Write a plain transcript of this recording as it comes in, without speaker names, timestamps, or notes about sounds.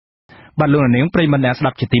បាត់លោកនាងប្រិមត្តអ្នកស្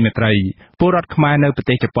ដាប់ជាទីមេត្រីពលរដ្ឋខ្មែរនៅប្រ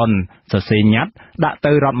ទេសជប៉ុនសរសេរញត្តិដាក់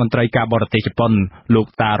ទៅរដ្ឋមន្ត្រីការបរទេសជប៉ុនលោក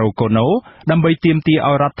តារ៉ូកូណូដើម្បីទាមទារ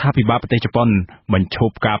ឲ្យរដ្ឋាភិបាលប្រទេសជប៉ុនបញ្ឈ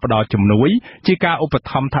ប់ការផ្តល់ជំនួយជាការឧបត្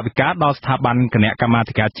ថម្ភថវិកាដល់ស្ថាប័នគណៈកម្មា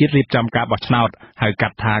ធិការជាតិរៀបចំការបោះឆ្នោតហៅកា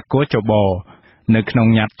ត់ថាកោចបនៅក្នុង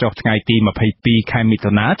ញត្តិចុះថ្ងៃទី22ខែមិ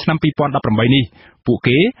ថុនាឆ្នាំ2018នេះពួក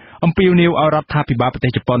គេអំពាវនាវឲ្យរដ្ឋាភិបាលប្រទេ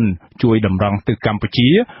សជប៉ុនជួយតម្រង់ទិសកម្ពុជា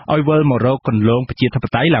ឲ្យវិលមករកគន្លងប្រជាធិប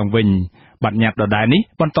តេយ្យឡើងវិញបញ្ញត្តិដដែលនេះ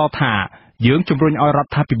បន្តថាយើងជំរុញឲ្យរ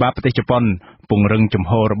ដ្ឋាភិបាលប្រទេសជប៉ុនពង្រឹងជំ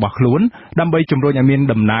ហររបស់ខ្លួនដើម្បីជំរុញឲ្យមាន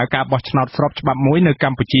ដំណើរការបោះឆ្នោតស្របច្បាប់មួយនៅក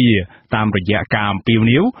ម្ពុជាតាមរយៈការអំពាវ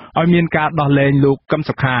នាវឲ្យមានការដោះលែងលោកកឹម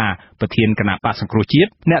សុខាប្រធានគណៈបក្សសង្គ្រោះជាតិ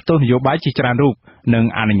អ្នកទស្សនយោបាយជាច្រើនរូបនិង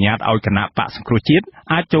អនុញ្ញាតឲ្យគណៈបក្សសង្គ្រោះជាតិ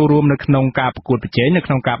អាចចូលរួមនៅក្នុងការប្រកួតប្រជែងនៅ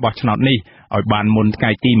ក្នុងការបោះឆ្នោតនេះឲ្យបានមុនថ្ងៃ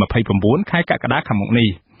ទី29ខែកក្កដាខាងមុខនេះ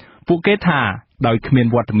ពួកគេថាដោយគ្មាន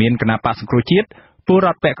វត្តមានគណៈបក្សសង្គ្រោះជាតិពលរ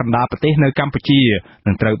ដ្ឋពាក់កណ្ដាលប្រទេសនៅកម្ពុជា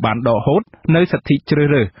នឹងត្រូវបានដកហូតនៅសិទ្ធិជ្រើស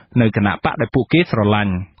រើសនៅគណៈបកដែលពួកគេស្រឡា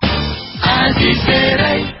ញ់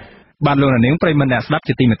បានលោកនាងប្រិមត្តអ្នកស្ដាប់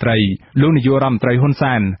ជាទីមេត្រីលោកនាយករដ្ឋមន្ត្រីហ៊ុន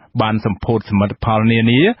សែនបានសម្ពោធសមិទ្ធផលនា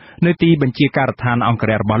នានៅទីបញ្ជាការដ្ឋានអង្គ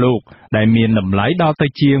រៈរបស់លោកដែលមានតម្លៃដល់ទៅ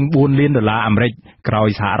ជាង$4 លានអាមេរិកក្រោយ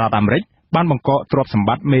សហរដ្ឋអាមេរិកបានបង្កកទ្រព្យសម្ប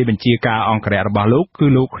ត្តិមេបញ្ជាការអង្គរៈរបស់លោកគឺ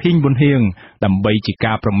លោកហ៊ីងប៊ុនហៀងដើម្បីជា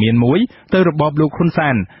ការប្រមានមួយទៅរបបលោកហ៊ុនសែ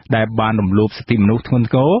នដែលបានរំលោភសិទ្ធិមនុស្សធ្ងន់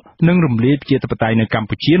ធ្ងរនិងរំលាយប្រជាធិបតេយ្យនៅកម្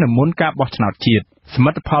ពុជានៅមុនការបោះឆ្នោតជាតិស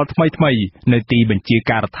មិទ្ធផលថ្មីនៅទីបញ្ជា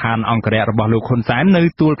ការដ្ឋានអង្គរៈរបស់លោកហ៊ុនសែននៅ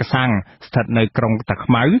ទួលកសាំងស្ថិតនៅក្រុងតា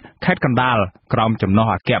ខ្មៅខេត្តកណ្ដាលក្រោមចំណុះ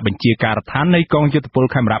អគ្គបញ្ជាការដ្ឋាននៃកងយោធពល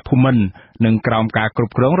ខេមរៈភូមិន្ទនិងក្រោមការគ្រ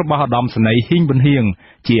ប់គ្រងរបស់ឧត្តមសេនីយ៍ហ៊ីងប៊ុនហៀង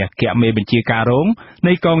ជាអគ្គមេបញ្ជាការរង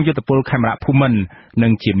នៃកងយោធពលខេមរៈភូមិន្ទនិ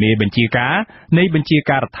ងជាមេបញ្ជាការនៃបញ្ជា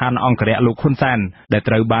ការដ្ឋានអង្គរៈលោកហ៊ុនសែនដែល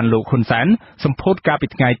ត្រូវបានលោកហ៊ុនសែនសម្ពោធកាលពី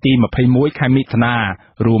ថ្ងៃទី21ខែមិថុនា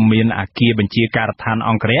រួមមានអគារបញ្ជាការដ្ឋាន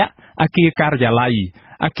អង្គរៈអគារការិយាល័យ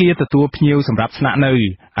អគារទទួលភ្ញៀវសម្រាប់ស្នាក់នៅ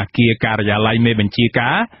អគារការិយាល័យមេបញ្ជាកា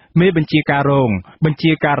ររងបញ្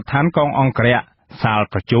ជាការដ្ឋានកងអង្គរៈសាល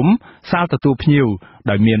ប្រជុំសាលទទួលភ្ញៀវ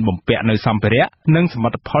ដោយមានបំពាក់នៅសម្ភារៈនិងសមិ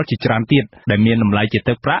ទ្ធផលជាច្រើនទៀតដែលមានតម្លៃជា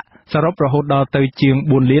ទឹកប្រាក់សរុបរហូតដល់ទៅជាង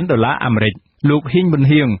$4 លានអាមេរិកលោកហ៊ីងប៊ុន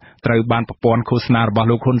ហៀងត្រូវបានប្រព័ន្ធឃោសនារបស់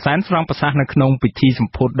លោកហ៊ុនសែនស្រង់ប្រសាសន៍នៅក្នុងពិធីស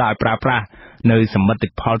ម្ពោធដោយប្រើប្រាស់នៅសមិទ្ធ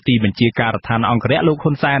ផលទីបញ្ជាការដ្ឋានអង្គរៈលោក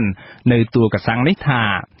ហ៊ុនសែននៅទួលកសាំងនេះថា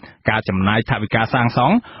ការចំណាយថវិកាសាងស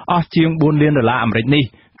ង់អស់ជាង$4 លានអាមេរិកនេះ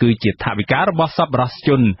គឺជាថវិការបស់សប្បុរសជ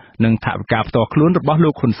ននិងថវិកាផ្ទាល់ខ្លួនរបស់លោ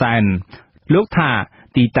កហ៊ុនសែនលោកថា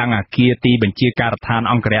ទីតាំងអគារទីបញ្ជាការដ្ឋាន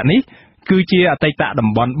អង្គរៈនេះគឺជាអតីតតំ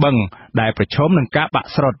បន់បឹងដែលប្រឈមនឹងការបា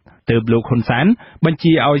ក់ស្រុតទើបលោកហ៊ុនសែនបញ្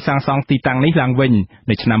ជាឲ្យសាងសង់ទីតាំងនេះឡើងវិញ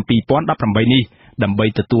នៅឆ្នាំ2018នេះដើម្បី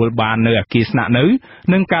ទទួលបាននៅអគារស្នាក់នៅ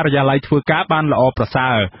និងការិយាល័យធ្វើការបានល្អប្រសើ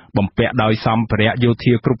របំពាក់ដោយសម្ភារៈយោ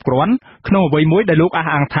ធាគ្រប់គ្រាន់ក្នុងអ្វីមួយដែលលោកអះ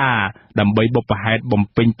អាងថាដើម្បីបុព្វហេតុបំ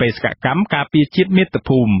ពេញបេសកកម្មការពារជាតិមាតុ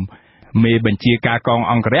ភូមិមេបញ្ជាការកង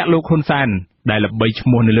អង្គរៈលោកហ៊ុនសែនដែលល្បីឈ្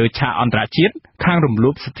មោះនៅលើឆាកអន្តរជាតិខាងរំលោ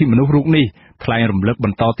ភសិទ្ធិមនុស្សរូបនេះថ្លែងរំលឹកប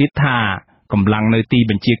ន្តទៀតថាកម្លាំងនៅទី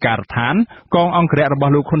បញ្ជាការដ្ឋានកងអង្គរៈរប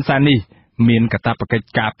ស់លោកហ៊ុនសែននេះមានកាតព្វកិច្ច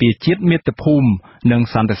ការពារជាតិមាតុភូមិនិង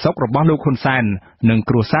សន្តិសុខរបស់លោកហ៊ុនសែននិង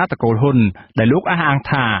គ្រួសារតកូលហ៊ុនដែលលោកអះអាង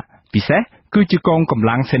ថាពិសេសគឺជាកងកម្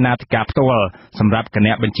លាំងសេនាធិការផ្ទាល់សម្រាប់គ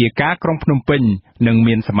ណៈបញ្ជាការក្រុងភ្នំពេញនិង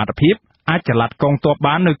មានសមត្ថភាពអាចចល័តកងទ័ព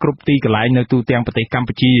បាននៅគ្រប់ទីកន្លែងនៅទូទាំងប្រទេសកម្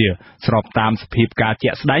ពុជាស្របតាមសភាពការជា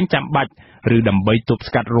ក់ស្ដែងចាំបាច់ឬដើម្បីទប់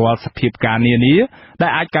ស្កាត់រាល់សភាពការនានាដែ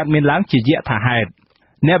លអាចកើតមានឡើងជាយថាហេតុ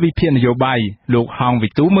អ្នកវិភាគនយោបាយលោកហងវិ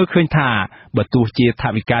ទូមើលឃើញថាបើទោះជាថ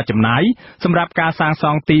វិកាចំណាយសម្រាប់ការសាងស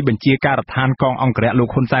ង់ទីបញ្ជាការដ្ឋានកងអង្គរៈលោក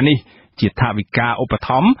ហ៊ុនសែននេះជាថវិកាឧបត្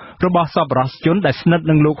ថម្ភរបស់សប្បុរសជនដែលស្និទ្ធ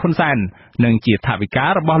នឹងលោកហ៊ុនសែននិងជាថវិកា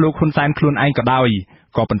របស់លោកហ៊ុនសែនខ្លួនឯងក៏ដោយ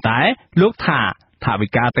ក៏ប៉ុន្តែលោកថាថវិ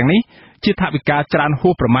កាទាំងនេះជាថវិកាច្រើនហួ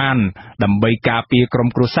សប្រមាណដើម្បីការពារក្រុម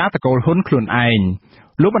គ្រួសារតកូលហ៊ុនខ្លួនឯង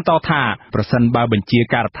លោកបន្តថាប្រសិនបើបញ្ជា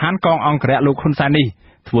ការដ្ឋានកងអង្គរៈលោកហ៊ុនសែននេះ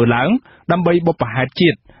ធ្វើឡើងដើម្បីបុព្វហេតុជា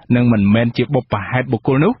តិនិងមិនមែនជាបុព្វហេតុបុគ្គ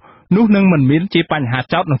លនោះនឹងមិនមានជាបញ្ហា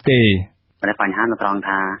ចោទនោះទេតែបញ្ហានៅត្រង់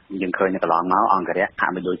ថាយើងឃើញនៅកន្លងមកអង្គរៈហា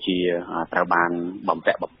ក់បីដូចជាត្រូវបានបំ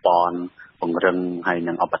ពាក់បំពន់ពង្រឹងហើយ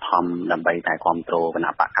នឹងឧបត្ថម្ភដើម្បីតែគ្រប់គ្រងគណៈ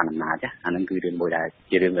បកកណ្ដាលអំណាចអានឹងគឺរឿងមួយដែល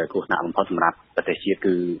ជារឿងដែលគ្រោះថ្នាក់បំផុតសម្រាប់ប្រទេសជាតិ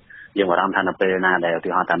គឺយើងបារម្ភថានៅពេលណាដែលឧ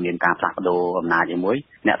ទាហរណ៍ថាមានការផ្លាស់ប្ដូរអំណាចមួយ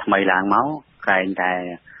អ្នកថ្មីឡើងមកក្រែងតែ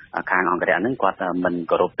ខាងអង្គរៈហ្នឹងគាត់មិន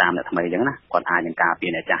គោរពតាមអ្នកថ្មីអញ្ចឹងណាគាត់អាចនឹងការពា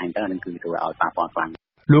រអ្នកចាស់ហ្នឹងទៅហ្នឹងគឺធ្វើឲ្យប៉ះពាល់ខ្លាំង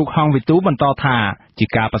លោកហងវិទូបន្តថាជា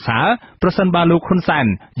ការប្រសើរប្រសិនបើលោកហ៊ុនសែន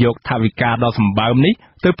យកថវិកាដ៏សម្បើមនេះ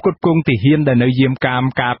ទៅផ្គត់ផ្គង់ទាហានដែលនៅយាមកាម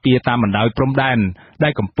ការពារតាមបណ្ដោយព្រំដែនដែ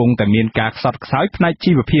លកំពុងតែមានការខ្សត់ខ្សោយផ្នែក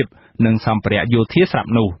ជីវភាពនិងសម្ភារៈយោធាស្រាប់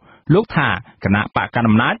នោះ លោកថាគណៈបកកណ្ដាល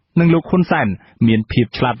អំណាចនិងលោកហ៊ុនសែនមានភាព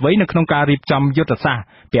ឆ្លាតវៃនៅក្នុងការរៀបចំយុទ្ធសាស្ត្រ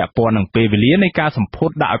ពាក់ព័ន្ធនឹងពេលវេលានៃការសម្ពោធ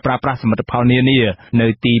ដាក់ឲ្យប្រើប្រាស់សមិទ្ធផលនានានៅ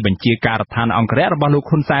ទីបញ្ជាការដ្ឋានអង្គរៈរបស់លោក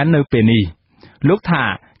ហ៊ុនសែននៅពេលនេះលោកថា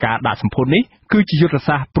ការដាក់សម្ពោធនេះគឺជាយុទ្ធ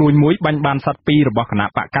សាស្ត្រព្រួយមួយបាញ់បានសត្វពីររបស់គណៈ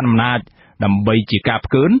បកកណ្ដាលអំណាចដើម្បីជាការ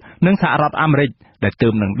ផ្កើននឹងសហរដ្ឋអាមេរិកដែលទើ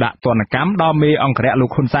បនឹងដាក់ទណ្ឌកម្មដល់មេអង្គរៈលោក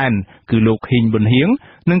ហ៊ុនសែនគឺលោកហ៊ីងប៊ុនហៀង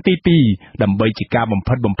និងទី2ដើម្បីជាការបំ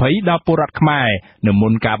ផិតបំភ័យដល់ពលរដ្ឋខ្មែរនៅមុ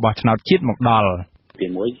នការបោះឆ្នោតជាតិមកដល់ទី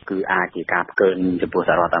មួយគឺអាចជាការផ្កើនចំពោះស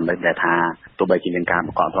ហរដ្ឋអាមេរិកដែលថាទោះបីជាមានការប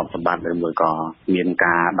ង្កប់ទ្រព្យសម្បត្តិឬមួយក៏មាន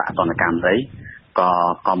ការដាក់ទណ្ឌកម្មអីក៏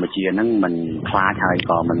កម្ពុជានឹងមិនខ្លាចហើយ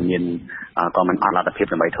ក៏មិនមានក៏មិនអត់លទ្ធភាព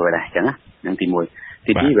ដើម្បីធ្វើដែរអញ្ចឹងណានឹងទី1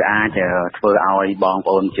ទី2វាអាចធ្វើឲ្យបង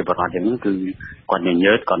ប្អូនជាប្រជាជនគឺគាត់ញ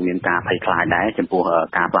ញើតគាត់មានការភ័យខ្លាចដែរចំពោះ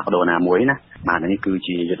ការផ្លាស់ប្ដូរណាមួយណាបាទនេះគឺ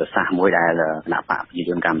ជាយុទ្ធសាស្ត្រមួយដែលគណៈបកប្រជា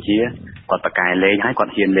ជនកម្ពុជាគាត់ប្រកែលេងហើយគា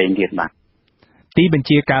ត់ហ៊ានលេងទៀតបាទទីបញ្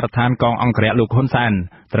ជាការដ្ឋានកងអង្គរៈលោកហ៊ុនសែន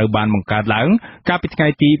ត្រូវបានបង្កើតឡើងកាលពីថ្ងៃ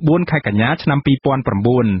ទី4ខែកញ្ញាឆ្នាំ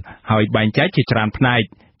2009ហើយបែងចែកជាច្រើនផ្នែក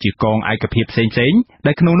ជាកងឯកភាពផ្សេងៗ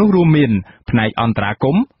ដែលក្នុងនោះរួមមានផ្នែកអន្តរាគ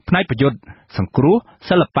មន៍ផ្នែកប្រយុទ្ធសង្គ្រោះ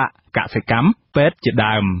សិល្បៈកសិកម្មពេទ្យជា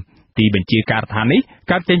ដើមទីបញ្ជាការដ្ឋាននេះ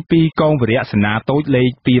កើតចេញពីកងវរៈសេនាតូចលេខ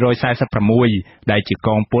246ដែលជាក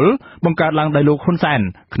ងពលបង្កើតឡើងដោយលោកហ៊ុនសែន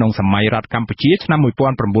ក្នុងសម័យរដ្ឋកម្ពុជាឆ្នាំ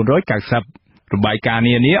1990របាយការណ៍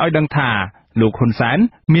នានាឲ្យដឹងថាលោកហ៊ុនសែន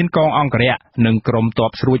មានកងអង្គរៈនិងក្រុមទ័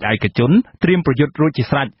ពស្រួចឯកជនត្រៀមប្រយុទ្ធរួចជា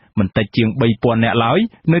ស្រេចមិនតិចជាង 3000 នាក់ឡើយ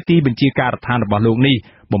នៅទីបញ្ជាការដ្ឋានរបស់លោកនេះ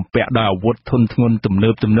បំពាក់ដោយអាវុធធុនធ្ងន់ទំនើ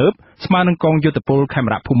បស្មើនឹងកងយោធពលខេម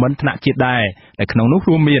រៈភូមិន្ទថ្នាក់ជាតិដែរដែលក្នុងនោះ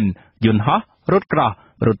រួមមានយន្តហោះរថក្រោះ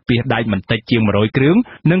រថពាសដែកមិនតិចជាង100គ្រឿង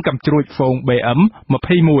និងកាំជ្រួចហ្វូង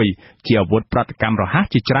BM-21 ជាអាវុធប្រតិកម្មរហ័ស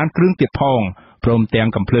ជាច្រើនគ្រឿងទៀតផងព្រមទាំង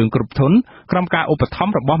កាំភ្លើងគ្រប់ធុនក្រោមការឧបត្ថ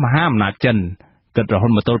ម្ភរបស់មហាអំណាចចិនគិតរហូ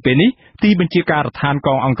តមកទល់ពេលនេះទីបញ្ជាការដ្ឋានក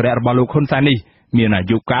ងអង្គរៈរបស់លោកហ៊ុនសែននេះមានអា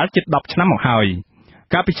យុកាលជិត10ឆ្នាំមកហើយ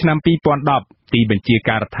កាលពីឆ្នាំ2010ទីបញ្ជា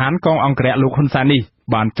ការដ្ឋានកងអង្គរៈលោកហ៊ុនសែននេះ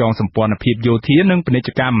បានចងសម្ព័ន្ធភាពយោធានិងពាណិជ្ជ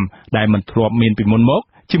កម្មដែលមិនធ្លាប់មានពីមុនមក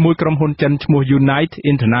ជាមួយក្រុមហ៊ុនចិនឈ្មោះ Unite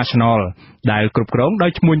International ដែលគ្រប់គ្រងដោ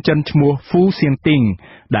យឈ្មួញចិនឈ្មោះ Fu Xianting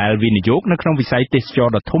ដែលវិនិយោគនៅក្នុងវិស័យទេសចរ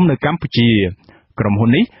ណ៍ដ៏ធំនៅកម្ពុជាក្រុមហ៊ុន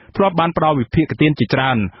នេះធ្លាប់បានផ្ដល់វិភាគទានជាច្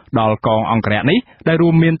រើនដល់កងអង្គរៈនេះដែលរួ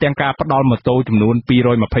មមានទាំងការផ្ដល់ម៉ូតូចំនួន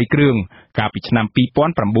220គ្រឿងកាលពីឆ្នាំ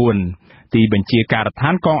2009ទីបញ្ជាការដ្ឋា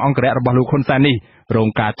នកងអង្គរៈរបស់លោកហ៊ុនសែននេះរង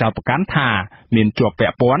ការចោទប្រកាន់ថាមានជាប់ពា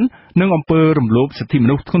ក់ព័ន្ធនឹងអំពើរំលោភសិទ្ធិម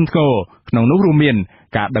នុស្សធ្ងន់ធ្ងរក្នុងនោះរួមមាន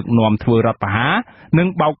ការដឹកនាំធ្វើរដ្ឋប្រហារនិង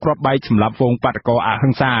បោកគ្រាប់បែកសម្លាប់ហ្វូងបាតកោអហិ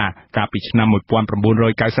ង្សាកាលពីឆ្នាំ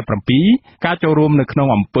1997ការចូលរួមនៅក្នុង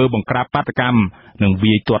អំពើបង្ក្រាបបាតកម្មនិង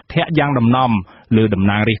វាយទាត់ធាក់យ៉ាងដំណំលើតំ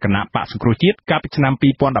ណាងរាស្ត្រគណៈបក្សសង្គ្រោះជាតិកាលពីឆ្នាំ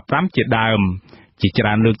2015ជាដើមជាច្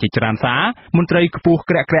រើនលើកជាច្រើនសារមន្ត្រីខ្ពស់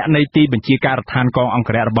ក្រាក់ៗនៃទីបញ្ជាការដ្ឋានកងអង្គ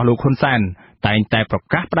រៈរបស់លោកហ៊ុនសែនតែងតែប្រ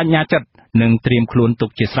កាសបដិញ្ញាចិត្តនិងត្រៀមខ្លួនទុក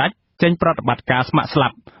ជាស្រេចចេញប្រតិបត្តិការស្ម័គ្រស្លា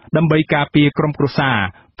ប់ដើម្បីការពារក្រុមគ្រួសារ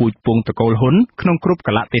ពូជពង្សតកូលហ៊ុនក្នុងគ្រប់ក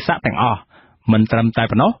លៈទេសៈទាំងអស់មិនត្រឹមតែ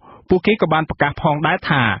ប៉ុណ្ណោះពួកគេក៏បានប្រកាសផងដែរ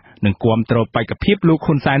ថានឹងគាំទ្របេក្ខភាពលោក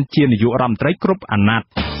ហ៊ុនសែនជានាយករដ្ឋមន្ត្រីគ្រប់អាណត្តិ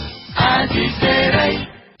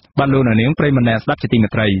បាទលោកនាងប្រិយមិត្តអ្នកស្ដាប់ជាទីមេ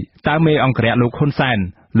ត្រីតើមេអង្គរៈលោកហ៊ុនសែន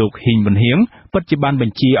លោកហ៊ីងប៊ុនហៀងពិតជាបានប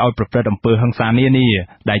ញ្ជាឲ្យប្រព្រឹត្តអំពើហិង្សានានា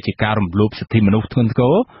ដែលជាការរំលោភសិទ្ធិមនុស្សធ្ងន់ធ្ង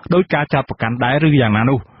រដោយការចោទប្រកាន់ដែរឬយ៉ាងណា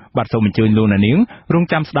នោះបាទសូមអញ្ជើញលោកនាងរង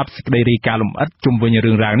ចាំស្ដាប់សេចក្តីរាយការណ៍លម្អិតជុំវិញ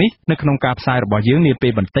រឿងរ៉ាវនេះនៅក្នុងការផ្សាយរបស់យើងនាពេ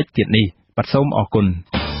លបន្តិចទៀតនេះបាទសូមអរគុណ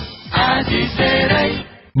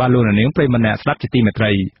បាទលោកនាងប្រិយមិត្តអ្នកស្ដាប់ជាទីមេត្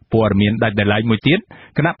រីព័ត៌មានដាច់ដោយឡែកមួយទៀត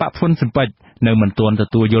គណៈបកហ៊ុនស៊ិនប៉ិចនៅមិនទាន់ទ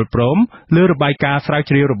ទួលយល់ព្រមលើរបាយការណ៍ស្រាវ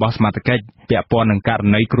ជ្រាវរបស់សមាជិកពាក់ព័ន្ធនឹងករ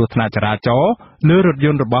ណីគ្រោះថ្នាក់ចរាចរណ៍លើរថយ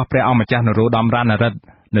ន្តរបស់ព្រះអង្គម្ចាស់នរោត្តមរណរដ្ឋ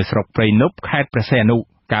នៅស្រុកព្រៃនប់ខេត្តព្រះសីហនុ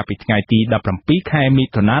កាលពីថ្ងៃទី17ខែមិ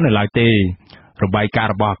ថុនានៅឡើយទេរបាយការ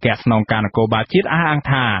ណ៍របស់អគ្គស្នងការនគរបាលជាតិអះអាង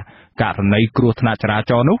ថាករណីគ្រោះថ្នាក់ចរា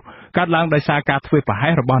ចរណ៍នោះកើតឡើងដោយសារការធ្វេសប្រហែ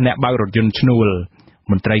សរបស់អ្នកបើករថយន្តឈ្នួល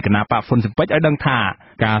មន្ត្រីគណៈបកហ៊ុនស៊ិនប៉ិចឲ្យដឹងថា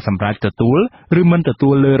ការសម្រេចទទួលឬមិនទទួ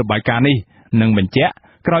លលើរបាយការណ៍នេះនឹងបញ្ជាក់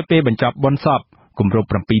ក្រោយពេលបញ្ចប់បុណ្យសពគម្រប់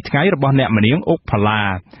7ថ្ងៃរបស់អ្នកម្នាងអុកផល្លា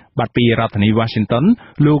បាទពីរដ្ឋធានី Washington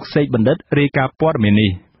លោកសេកបណ្ឌិតរាយការណ៍ព័ត៌មាន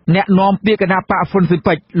នេះអ្នកនាំពាក្យគណៈបកហ៊ុនស៊ិន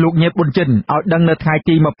ប៉ិចលោកញៀតប៊ុនចិនឲ្យដឹងនៅថ្ងៃ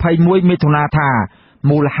ទី21មិថុនាថា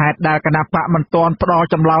មូលហេតុដែលគណៈបកមិនទាន់ផ្ដល់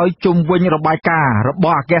ចម្លើយជុំវិញរបាយការណ៍រប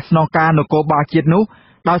ស់អគ្គស្នងការនគរបាលជាតិនោះ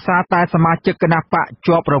ដោយសារតែសមាជិកគណៈបក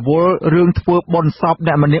ជាប់រវល់រឿងធ្វើបុណ្យសព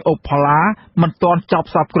អ្នកម្នាងអុកផល្លាមិនទាន់ចប់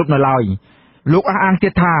សពគ្រប់នៅឡើយលោកអះអាងទៀ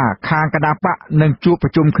តថាខាងគណៈបកនឹងជួបប្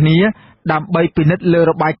រជុំគ្នាដើម្បីពិនិត្យលើ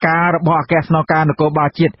របាយការណ៍របស់អគ្គស្នងការនគរបាល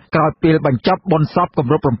ជាតិក្រោយពេលបញ្ចប់បុណ្យសពគ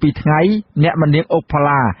ម្រប់7ថ្ងៃអ្នកម្នាងអុកផល្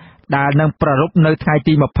លាដែលនឹងប្រារព្ធនៅថ្ងៃ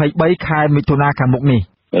ទី23ខែមិថុនាខាងមុខនេះ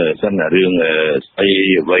សិនតែរឿងស្អី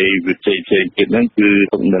អ្វីវិជ័យផ្សេងទៀតហ្នឹងគឺ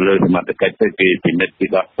ទុកនៅលើសមត្ថកិច្ចទៅគេពិនិត្យគេ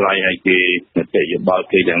ដោះស្រាយឲ្យគេមតិយោបល់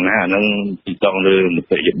គេយ៉ាងណាអាហ្នឹងទីតង់លើម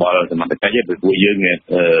តិយោបល់សមត្ថកិច្ចទេព្រោះយើង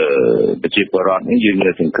ប្រជាពលរដ្ឋនេះយើង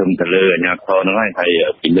សង្ឃឹមទៅលើអាជ្ញាធរហ្នឹងហើយ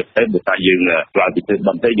ពិនិត្យទៅបើថាយើងឆ្លើយពីទៅប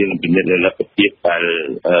ន្តិចយើងពិនិត្យលើលទ្ធភាពដែល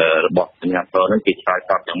របស់អាជ្ញាធរហ្នឹងគេឆ្លើយ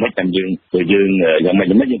តបយ៉ាងម៉េចតាមយើងយ៉ាងម៉េច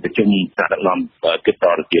យើងប្រជុំថ្នាក់ដឹកនាំគិតត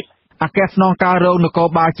ទៅទៀតអគ្គស្នងការរងនគរ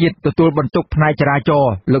បាលជាតិទទួលបន្ទុកផ្នែកចរាចរ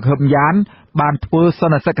ណ៍លោកហឹមយ៉ានបានធ្វើស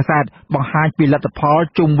ន្និសីទកសែតបង្ហាញពីលទ្ធផល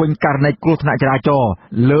ជុំវិញករណីគ្រោះថ្នាក់ចរាចរណ៍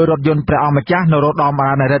លើរថយន្តព្រះអង្គម្ចាស់នរោត្តម អ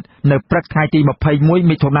រណរិទ្ធនៅព្រឹកថ្ងៃទី21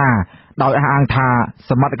មិថុនាដោយអះអាងថា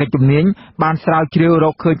សមត្ថកិច្ចជំនាញបានស្រាវជ្រាវរ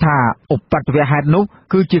កឃើញថាឧបទ្ទវហេតុនោះ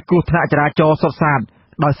គឺជាគ្រោះថ្នាក់ចរាចរណ៍សុទ្ធសាធ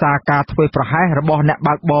ដោយសារការធ្វេសប្រហែសរបស់អ្នក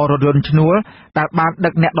បើកបររថយន្តឈ្នួលដែលបានដឹ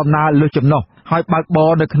កអ្នកដំណើរលើសចំណុះហើយបើកបរ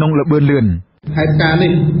នៅក្នុងល្បឿនលឿនហេតុការណ៍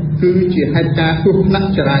នេះគឺជាហេតុការណ៍គ្រោះថ្នាក់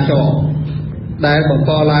ចរាចរណ៍ដែលបង្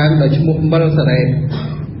កឡើងដោយឈ្មោះមិលសារ៉េត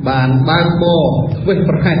បានបើកបរធ្វេស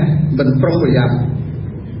ប្រហែសមិនប្រុងប្រយ័ត្ន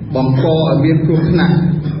បង្កឲ្យមានគ្រោះថ្នាក់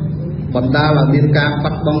បណ្ដាលឲ្យមានការបា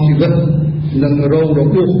ត់បង់ជីវិតនិងរងរ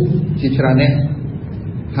បួសជាច្រើនអ្នក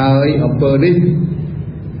ហើយអំពើនេះ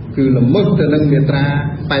គឺល្មើសទៅនឹងមាត្រា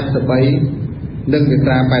83និងមាត្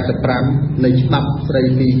រា85នៃច្បាប់ស្តី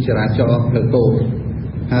ពីចរាចរណ៍ផ្លូវគោក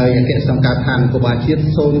ហើយអគ្គសង្កាត់ឋាននគរបាលជាតិ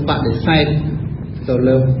សូមបដិសេធទៅ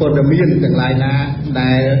លើព័ត៌មានទាំងឡាយណា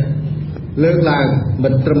ដែលលើកឡើងមិ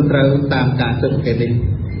នត្រឹមត្រូវតាមការស៊ើបអង្កេតនេះ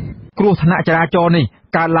គ្រោះថ្នាក់ចរាចរណ៍នេះ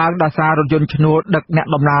កើតឡើងដោយសាររថយន្តឈ្នួលដឹកអ្នក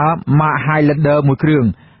ដំណើរ Mark Highlander មួយគ្រឿង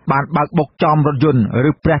បានបើកបុកចំរថយន្ត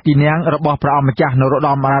ឬព្រះទីនាំងរបស់ព្រះអង្គម្ចាស់នរោត្ត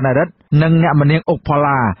ម អរណរិទ្ធនិងអ្នកម្នាងអុកផល្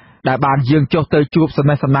លាដែលបានយាងចុះទៅជួបស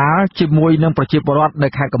មាសនាជាមួយនឹងប្រជាពលរដ្ឋនៅ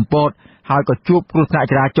ខេត្តកំពតហើយក៏ជួបគ្រោះថ្នាក់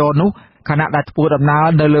ចរាចរណ៍នោះខណៈដែលធ្វើដំណើរ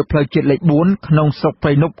នៅលើផ្លូវជាតិលេខ4ក្នុងស្រុកព្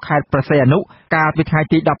រៃនប់ខេត្តព្រះសីហនុកាលពីថ្ងៃ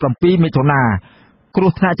ទី17មិថុនាគ្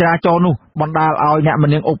រោះថ្នាក់ចរាចរណ៍នោះបណ្ដាលឲ្យអ្នក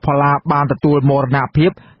ម្នាងអុកផល្លាបានទទួលមរណភា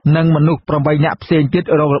ពនិងមនុស្ស8នាក់ផ្សេងទៀត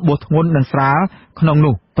រងរបួសធ្ងន់និងស្រាលក្នុង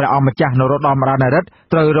នោះព្រះអង្គម្ចាស់នរោត្តម អរណរិទ្ធ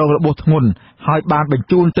ត្រូវរងរបួសធ្ងន់ហើយបានបញ្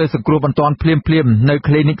ជូនទៅសង្គ្រោះបន្ទាន់ភ្លាមៗនៅ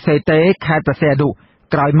គ្លីនិកសេតេខេត្តព្រះសីហនុ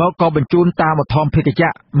ក្រោយមកក៏បញ្ជូនតាមឧទ្ធម្ភាគចក្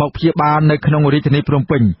រមកព្យាបាលនៅក្នុងរាជធានីភ្នំ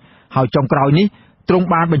ពេញហើយចុងក្រោយនេះទ្រង់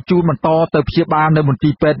បានបញ្ជូនបន្តទៅព្យាបាលនៅមន្ទី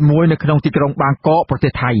រពេទ្យមួយនៅក្នុងទីក្រុងបាងកកប្រទេ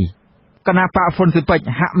សថៃគណៈបកហ្វុនស៊ិពេច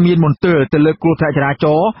ហាក់មានមន្ទិលទៅលើគ្រោះថ្នាក់ចរាច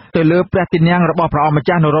រណ៍ទៅលើព្រះទីនាំងរបស់ព្រះអង្គម្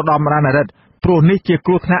ចាស់នរោត្តម អរណរិទ្ធព្រោះនេះជា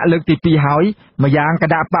គ្រោះថ្នាក់លើកទី2ហើយម្យ៉ាងគ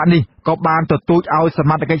ណៈបកនេះក៏បានទទូចឲ្យស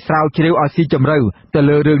មត្ថកិច្ចស្រាវជ្រាវឲ្យស៊ីជម្រៅទៅ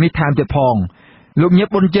លើរឿងនេះថែមទៀតផងលោកញៀប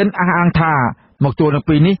ប៊ុនចិនអះអាងថាមកទល់នឹង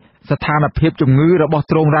ពេលនេះស្ថានភាពជំងឺរបស់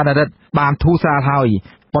ទ្រង់រណរិទ្ធបានធូរស្រាលហើយ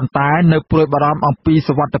ប៉ុន្តែនៅព្រួយបារម្ភអំពី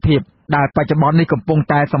សុវត្ថិភាពដែលបច្ចុប្បន្ននេះកំពុង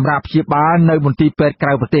តែសម្រាប់ព្យាបាលនៅមន្ទីរពេទ្យក្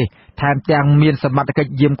រៅប្រទេសថែមទាំងមានសមត្ថកិច្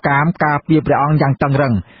ចយាមកាមការពារព្រះអង្គយ៉ាងតឹងរ៉ឹ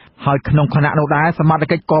ងហើយក្នុងគណៈនោះដែរសមត្ថ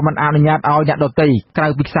កិច្ចក៏មិនអនុញ្ញាតឲ្យអ្នកដទៃក្រៅ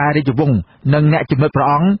ពីខ្សែរាជវង្សនិងអ្នកចំណុចព្រះ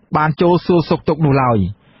អង្គបានចូលសួរសុខទុក្ខនោះឡើយ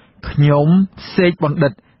ខ្ញុំសេកបណ្ឌិ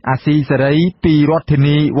តអាស៊ីសេរីពីរដ្ឋធា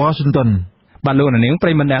នី Washington បាទលោកនាងប្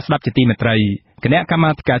រិយមិត្តអ្នកស្ដាប់ជាទីមេត្រីគណៈកម្មា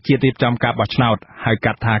ធិការជាតិរៀបចំការបោះឆ្នោតហៅ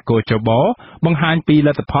កាត់ថាកោចបបង្ហាញពីល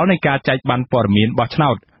ទ្ធផលនៃការចែកបានព័ត៌មានបោះឆ្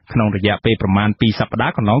នោតក្នុងរយៈពេលប្រមាណ2សប្តា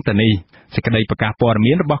ហ៍កន្លងទៅនេះសេចក្តីប្រកាសព័ត៌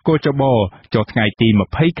មានរបស់កោចបចុះថ្ងៃទី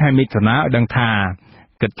20ខែមិថុនាឲ្យដឹងថា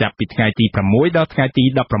គិតចាប់ពីថ្ងៃទី6ដល់ថ្ងៃទី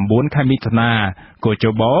19ខែមិថុនាកោច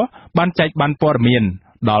បបានចែកបានព័ត៌មាន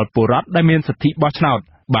ដល់ពលរដ្ឋដែលមានសិទ្ធិបោះឆ្នោត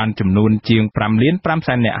បានចំនួនជាង5លាន5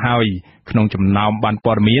សែននាក់ហើយក្នុងចំណោមបាន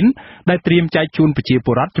ព័ត៌មានដែលត្រៀមចែកជូនប្រជាព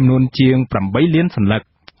លរដ្ឋចំនួនជាង8លានសន្លឹក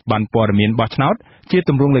បានព័ត៌មានបោះឆ្នោតជា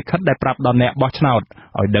ទម្រង់លិខិតដែលប្រាប់ដល់អ្នកបោះឆ្នោត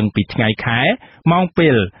ឲ្យដឹងពីថ្ងៃខែម៉ោងពេ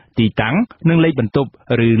លទីតាំងនិងលេខបន្ទប់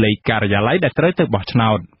ឬលេខការិយាល័យដែលត្រូវទៅបោះឆ្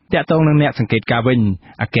នោតតាក់ទងនឹងអ្នកសង្កេតការវិញ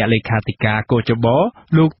អគ្គលេខាធិការកោចប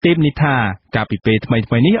លោកទេពនិថាកាលពីពេលថ្មី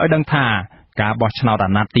ៗនេះឲ្យដឹងថាការបោះឆ្នោត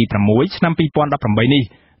អាណត្តិទី6ឆ្នាំ2018នេះ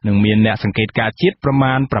នឹងមានអ្នកសង្កេតការជាតិប្រ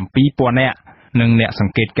មាណ 7,000 នាក់និងអ្នកស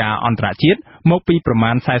ង្កេតការអន្តរជាតិមកពីប្រ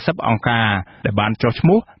មាណ40អង្គការដែលបានចុះឈ្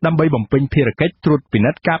មោះដើម្បីបំពេញភារកិច្ចត្រួតពិ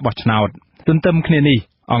និត្យការបោះឆ្នោតទន្ទឹមគ្នានេះ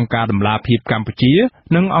អង្គការដំឡាភិបកម្ពុជា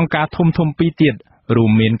និងអង្គការធំៗពីរទៀតរួ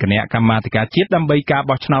មមានគណៈកម្មាធិការជាតិដើម្បីការ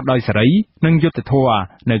បោះឆ្នោតដោយសេរីនិងយុត្តិធម៌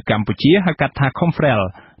នៅកម្ពុជាហៅកាត់ថា Khmer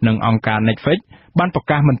និងអង្គការ Netflix បានប្រ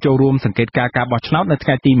កាសមិនចូលរួមសង្កេតការបោះឆ្នោតនៅថ្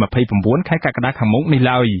ងៃទី29ខែកក្កដាខាងមុខនេះ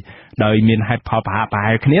ឡើយដោយមានហេតុផលប្រហាក់ប្រ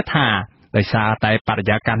ហែលគ្នាថាដោយសារតែបរិ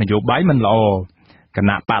យាកាសនយោបាយមិនល្អគ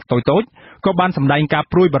ណៈបកតូចៗក៏បានសម្ដែងការ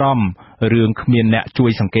ព្រួយបារម្ភរឿងគ្មានអ្នកជួ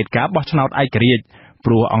យសង្កេតការបោះឆ្នោតឯករាជ្យ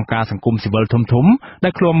ព្រោះអង្គការសង្គមស៊ីវិលធំៗដែ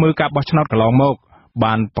លឃ្លាំមើលការបោះឆ្នោតកន្លងមក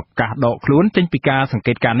បានប្រកាសដកខ្លួនចេញពីការសង្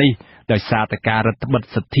កេតការនេះដោយសារតែការរឹតបន្តឹ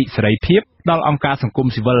ងសិទ្ធិសេរីភាពដល់អង្គការសង្គម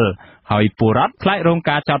ស៊ីវិលហើយពលរដ្ឋខ្លាចរង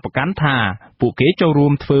ការចោទប្រកាន់ថាពួកគេចូលរួ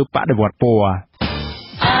មធ្វើបដិវត្តពណ៌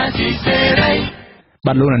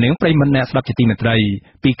បាទលោកនាងប្រិយមិត្តអ្នកស្ដាប់ជាទីមេត្រី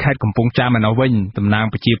ពីខេត្តកំពង់ចាមឯណោះវិញតំណាង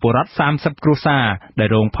ប្រជាពលរដ្ឋ30គ្រួសារដែល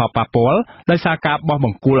រងផលប៉ះពាល់ដោយសារការបោះប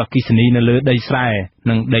ង្គោលអគ្គិសនីនៅលើដីស្រែ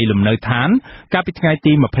និងដីលំនៅឋានកាលពីថ្ងៃ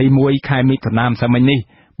ទី21ខែមិថុនាម្សិលមិញនេះ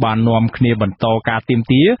បាននាំគ្នាបន្តការទាម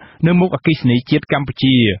ទារនៅមុខអគ្គិសនីជាតិកម្ពុ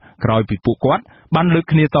ជាក្រោយពីពួកគាត់បានលើក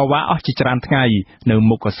គ្នាតវ៉ាអស់ជាច្រើនថ្ងៃនៅ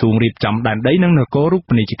មុខក្រសួងរៀបចំដែនដីនិងនគររូប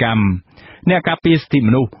នីយកម្មអ្នកការពារសិទ្ធិម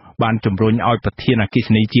នុស្សបានជំរុញឲ្យប្រធានអគ្គិស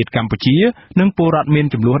នីជាតិកម្ពុជានិងពលរដ្ឋមាន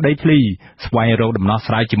ចំនួនដីធ្លីស្វែងរកដំណោះ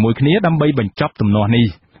ស្រាយជាមួយគ្នាដើម្បីបញ្ចប់ទំនាស់នេះ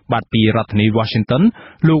បាទពីរដ្ឋធានី Washington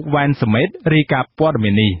លោកវ៉ែនសមេតរាយការណ៍ព័ត៌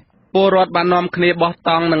មាននេះពលរដ្ឋបាននាំគ្នាបោះ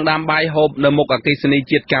តង់និងដាំបាយហូបនៅមុខអគ្គិសនី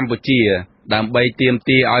ជាតិកម្ពុជាដើម្បីទាម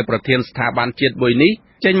ទារឲ្យប្រធានស្ថាប័នជាតិមួយនេះ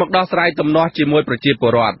ចេញមកដោះស្រាយទំនាស់ជាមួយប្រជាពល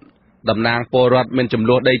រដ្ឋតំណាងពលរដ្ឋមានចំ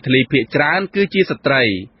នួនដីធ្លីភាគច្រើនគឺជាស្ត្រី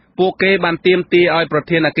ពួកគេបានទាមទារឲ្យប្រ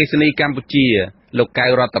ធានអគ្គិសនីកម្ពុជាលោកកៅ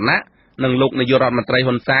រតនៈនិងលោកនាយករដ្ឋមន្ត្រី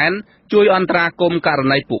ហ៊ុនសែនជួយអន្តរាគមន៍ករ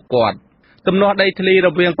ណីពួកគាត់ទំនាស់ដីធ្លីរ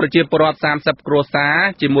វាងប្រជាពលរដ្ឋ30គ្រួសារ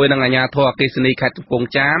ជាមួយនឹងអាជ្ញាធរអគ្គិសនីខេត្តកំពង់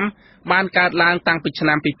ចាមបានកើតឡើងតាំងពីឆ្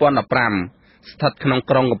នាំ2015ស្ថិតក្នុង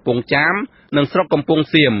ក្រុងកំពង់ចាមនិងស្រុកកំពង់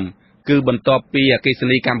សៀមគឺបន្ទាប់ពីអគ្គិស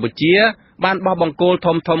នីកម្ពុជាបានបោះបង្គោល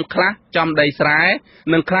ធំខ្លះចំដីស្រែ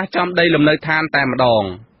និងខ្លះចំដីលំនៅឋានតែម្ដង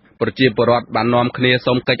ប្រជាពលរដ្ឋបាននាំគ្នា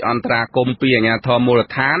សូមកិច្ចអន្តរាគមន៍ពីអាជ្ញាធរមូល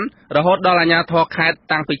ដ្ឋានរហូតដល់អាជ្ញាធរខេត្ត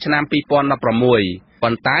តាំងពីឆ្នាំ2016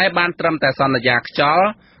ប៉ុន្តែបានត្រឹមតែសន្យាខ្យល់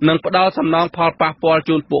និងផ្ដល់សំណងផលប៉ះពាល់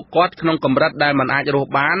ជូនពួកគាត់ក្នុងកម្រិតដែលមិនអាចរស់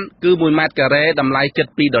បានគឺ1ម៉ែត្រការ៉េតម្លៃជិត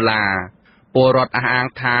$2ពលរដ្ឋអះអាង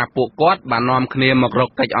ថាពួកគាត់បាននាំគ្នាមករក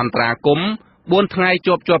កិច្ចអន្តរាគមន៍4ថ្ងៃ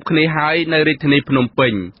ជាប់គ្នាហើយនៅរាជធានីភ្នំពេ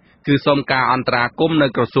ញគឺសូមការអន្តរាគមន៍នៅ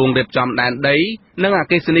ក្រសួងរៀបចំដែនដីនិងអ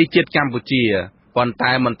គ្គិសនីជាតិកម្ពុជាប៉ុន្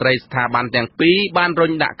តែមន្ត្រីស្ថាប័នទាំងពីរបានរុ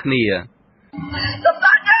ញដាក់គ្នាសម្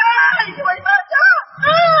ដេចអើយជួយមើលចា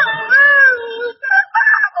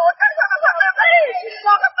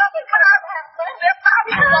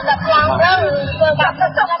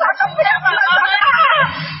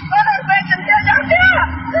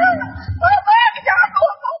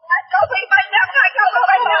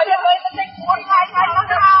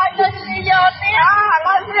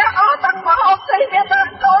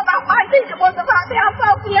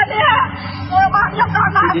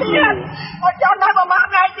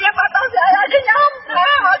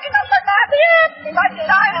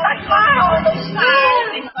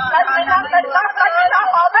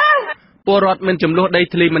ពលរដ្ឋមានចំនួនដី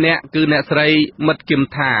ធ្លីម្នាក់គឺអ្នកស្រីមិត្តគឹម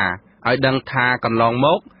ថាឲ្យដឹងថាកន្លងម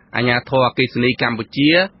កអាជ្ញាធរអគ្គិសនីកម្ពុជា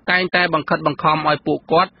តែងតែបង្ខិតបង្ខំឲ្យពួក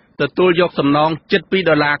គាត់ទទួលយកសំណងជិត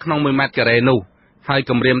$2ក្នុង1ម៉ែត្រការ៉េនោះហើយ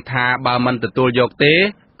គម្រាមថាបើមិនទទួលយកទេ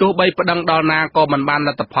ទោះបីប្តឹងដល់ណាក៏មិនបានល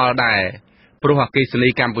ទ្ធផលដែរព្រោះអគ្គិសនី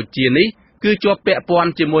កម្ពុជានេះគឺជាប់ពាក់ព័ន្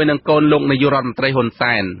ធជាមួយនឹងកូនលោកនាយករដ្ឋមន្ត្រីហ៊ុន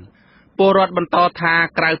សែនពលរដ្ឋបន្តថា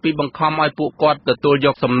ក្រៅពីបង្ខំឲ្យពួកគាត់ទទួលយ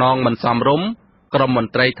កសំណងមិនសមរម្យក្រមម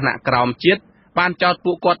ន្ត្រីថ្នាក់ក្រោមជាតិបានចោទ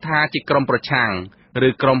ពួកគាត់ថាជាក្រុមប្រឆាំងឬ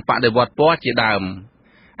ក្រុមបដិវត្តពណ៌ជាដើម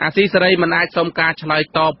អាស៊ីសេរីមិនអាចសុំការឆ្លើយ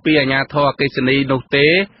តបពីអាជ្ញាធរអគ្គិសនីនោះទេ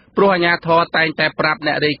ព្រោះអាជ្ញាធរតែងតែប្រាប់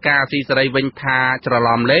អ្នករាយការណ៍អាស៊ីសេរីវិញថាច្រ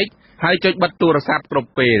ឡំលេខហើយចុចបិទទូរស័ព្ទគ្រប់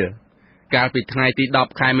ពេលកាលពីថ្ងៃទី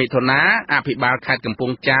10ខែមិថុនាអភិបាលខេត្តកំព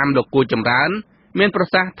ង់ចាមលោកគួចចម្រើនមានប្រ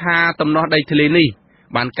សាសន៍ថាទំនាស់ដីធ្លីនេះ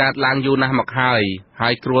បានកើតឡើងយូរណាស់មកហើ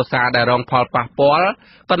យគ្រួសារដែលរងផលប៉ះពាល់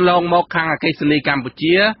កន្លងមកខាងអគ្គិសនីកម្ពុ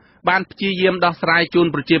ជាបានព្យាយាមដោះស្រាយជូន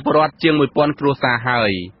ប្រជាពលរដ្ឋជាង1000គ្រួសារហើ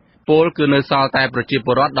យពលគឺនៅសល់តែប្រជាព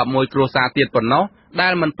លរដ្ឋ11គ្រួសារទៀតប៉ុណ្ណោះដែ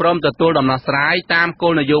លមិនព្រមទទួលដំណោះស្រាយតាមគោ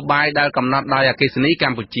លនយោបាយដែលកំណត់ដោយអគ្គិសនីក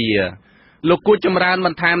ម្ពុជាលោកគួចចម្រើនប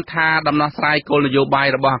ន្ថែមថាដំណោះស្រាយគោលនយោបាយ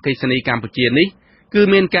របស់អគ្គិសនីកម្ពុជានេះគឺ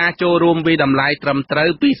មានការចូលរួមវិតម្លៃត្រឹមត្រូវ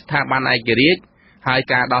ពីស្ថាប័នឯករាជ្យហើយ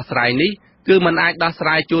ការដោះស្រាយនេះគឺមិនអាចដោះស្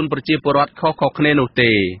រាយជូនប្រជាពលរដ្ឋខុសៗគ្នានោះ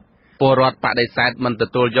ទេពលរដ្ឋបដិសេធមិនទ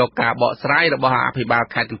ទួលយកការបកស្រាយរបស់អភិបាល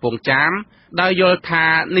ខេត្តកំពង់ចាមដោយយល់ថា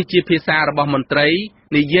នេះជាភាសារបស់មន្ត្រី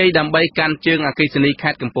និយាយដើម្បីកាន់ជើងអគ្គិសនីខេ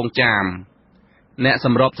ត្តកំពង់ចាមអ្នកស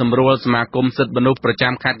ម្របសម្រួលសមាគមសិទ្ធិមនុស្សប្រ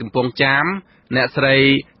ចាំខេត្តកំពង់ចាមអ្នកស្រី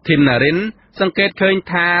ធីនណារិនសង្កេតឃើញ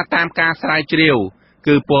ថាតាមការស្រាវជ្រាវ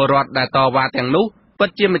គឺពលរដ្ឋដែលតវ៉ាទាំងនោះពិត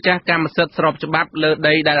ជាម្ចាស់កម្មសិទ្ធិស្របច្បាប់លើ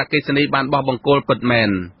ដីដែលអគ្គិសនីបានបោះបង្គោលពិតមែន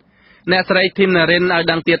អ្នកស្រីធីនណារិនឲ្យ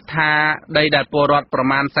ដឹងទៀតថាដីដែលពលរដ្ឋប្រ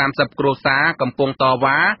មាណ30គ្រួសារកំពុងត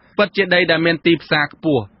វ៉ាពិតជាដីដែលមានទីផ្សារខ្ព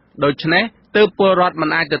ស់ដូច្នេះទើបពលរដ្ឋមិន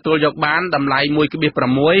អាចទទួលយកបានតម្លៃ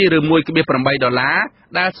 1.6 ឬ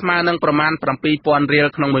 $1.8 ដែលស្មើនឹងប្រមាណ 7,000 រៀល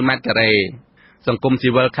ក្នុង1ម៉ែត្រការ៉េសង្គមស៊ី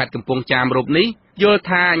វិលខេត្តកំពង់ចាមរូបនេះយល់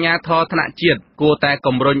ថាអាជ្ញាធរថ្នាក់ជាតិគួរតែគ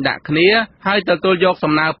ម្រុញដាក់គ្នាហើយទទួលយក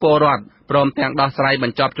សំណើពលរដ្ឋព្រមទាំងដោះស្រាយប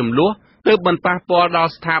ញ្ចប់ជម្លោះទើបមិនប៉ះពាល់ដ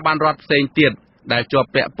ល់ស្ថាប័នរដ្ឋផ្សេងទៀតដែលជាប់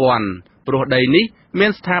ពាក់ព័ន្ធព្រោះដីនេះ មា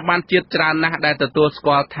នស្ថាប័នជាតិច្រើនណាស់ដែលទទួលស្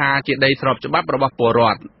គាល់ថាជាដីស្របច្បាប់របស់ពលរ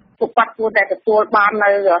ដ្ឋ ពួកគាត់គួរតែទទួលបាននៅ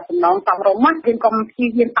សំណងសំរុំហ្នឹងយើងកុំព្យា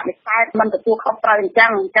យាមបដិសេធមិនទទួលខុសត្រូវអញ្ចឹ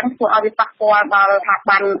ងធ្វើឲ្យវាប៉ះពាល់ដល់ស្ថា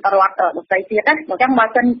ប័នរដ្ឋដទៃទៀតណាអញ្ចឹងបើ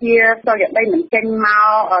សិនជាសុយដីមិនចេញម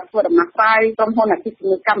កធ្វើដំណោះស្រាយក្រុមហ៊ុនអាជី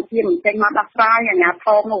វកម្មកម្ពុជាមិនចេញមកដោះស្រាយអាជ្ញាធ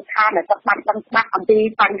រមូលដ្ឋានដែលគាត់បានដឹងច្បាស់អំពី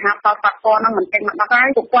បញ្ហាផលប៉ះពាល់ហ្នឹងមិនចេញមកដោះស្រាយ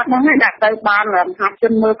ពួកគាត់ហ្នឹងឯងដែលទៅបានមហាជ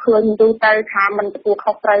នមើលឃើញទូទៅថាមិនទទួល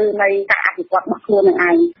ខុសត្រូវនៃការអភិវឌ្ឍរបស់ខ្លួននឹង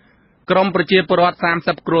ឯង ក្រមប្រជាពលរដ្ឋ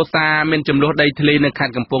 30 គ្រួសារមានចំនួនដីធ្លីនៅខេ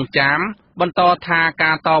ត្តកំពង់ចាមបន្តថា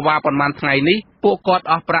ការតវ៉ាប៉ុន្មានថ្ងៃនេះពួកគាត់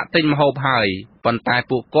អស់ប្រាក់ទិញម្ហូបហើយប៉ុន្តែ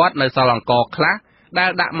ពួកគាត់នៅសល់អង្ករខ្លះដែល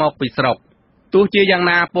ដាក់មកពីស្រុកទោះជាយ៉ាង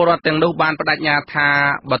ណាពលរដ្ឋទាំងនោះបានបដិញ្ញាថា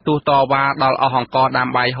បើទោះតវ៉ាដល់អស់អង្ករដាំ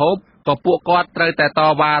បាយហូបក៏ពួកគាត់ត្រូវតែត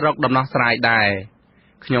វ៉ារកដំណោះស្រាយដែរ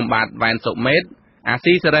ខ្ញុំបាទវ៉ែនសុមេតអា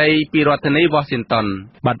ស៊ីសេរីពីរដ្ឋធានី Washington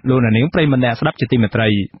បាទលោកនាងប្រិយមិត្តអ្នកស្ដាប់ជាទីមេត្រី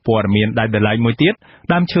ព័ត៌មានដែលដライមួយទៀត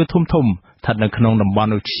ដើមឈើធំៗស្ថិតនៅក្នុងតំប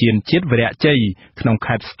ន់ឧទ្យានជាតិវីរៈជ័យក្នុង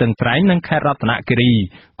ខេត្តស្ទឹងត្រែងនិងខេត្តរតនគិរី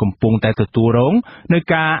កំពុងតែទទួលរងនៅ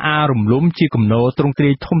ការរំលំជាគំនរទ្រង់ទ្រា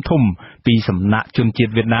យធំៗពីសំណាក់ជនជា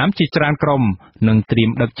តិវៀតណាមជាច្រើនក្រុមនិងត្រៀម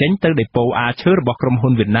ដឹកចេញទៅដេប៉ូឈើរបស់ក្រុមហ៊ុ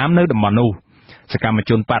នវៀតណាមនៅតំបន់នោះសកម្ម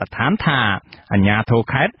ជនបរិស្ថានថាអាជ្ញាធរ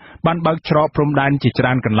ខេត្តបានបើកច្រកព្រំដែនជាច្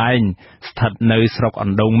រើនកន្លែងស្ថិតនៅស្រុកអ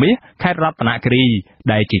ណ្ដូងមាសខេត្តរតនគិរី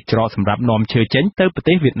ដែលជាច្រកសម្រាប់នាំឈើចេញទៅប្រ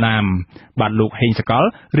ទេសវៀតណាមបាទលោកហេងសកល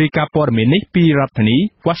រាយការណ៍ព័ត៌មាននេះពីរដ្ឋធានី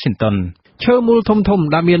Washington ឈើមូលធំៗ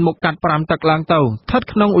ដែលមានមុខកាត់5ទឹកឡើងទៅស្ថិត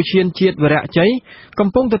ក្នុងឧទ្យានជាតិវីរៈជ័យកំ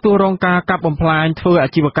ពុងទទួលរងការកាប់បំផ្លាញធ្វើអា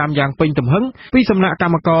ជីវកម្មយ៉ាងពេញទំហឹងពីសំណាក់ក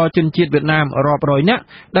ម្មករជនជាតិវៀតណាមរាប់រយនាក់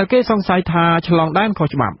ដែលគេសង្ស័យថាឆ្លងដែនខុស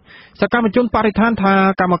ច្បាប់សកម្មជនបរិស្ថានថា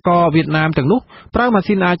កម្មករវៀតណាមទាំងនោះប្រើម៉ា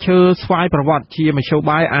ស៊ីនអាឈើស្វ័យប្រវត្តិជាមធ្យោ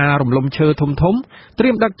បាយរំលំឈើធំៗត្រៀ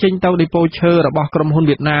មដឹកចេញទៅដេប៉ូឈើរបស់ក្រុមហ៊ុន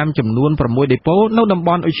វៀតណាមចំនួន6ដេប៉ូនៅតំប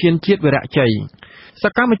ន់ឧទ្យានជាតិវីរៈជ័យស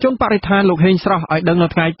កម្មជនបរិស្ថានលោកហេងស្រស់ឲ្យដឹងនៅ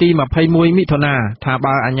ថ្ងៃទី21មិថុនាថា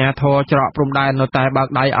បើអាជ្ញាធរច្រកព្រំដែននៅតែបើក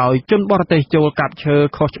ដៃឲ្យជនបរទេសចូលកាប់ឈើ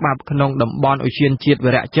ខុសច្បាប់ក្នុងតំបន់ឧទ្យានជាតិ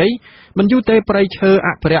វីរៈជ័យមិនយូរទេព្រៃឈើអ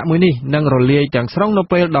ភិរក្សមួយនេះនឹងរលាយទាំងស្រុងនៅ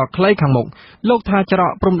ពេលដ៏ខ្លីខាងមុខលោកថាច្រ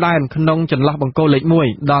កព្រំដែនក្នុងចន្លោះបង្គោលលេខ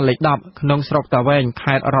1ដល់លេខ10ក្នុងស្រុកតាវែង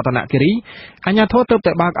ខេត្តរតនគិរីអាជ្ញាធរទើប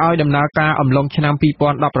តែបើកឲ្យដំណើរការអំឡុងឆ្នាំ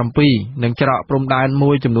2017និងច្រកព្រំដែន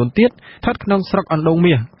មួយចំនួនទៀតស្ថិតក្នុងស្រុកអណ្ដូង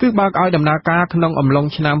មាសគឺបើកឲ្យដំណើរការក្នុងអំឡុង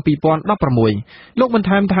ឆ្នាំ2016លោកបន្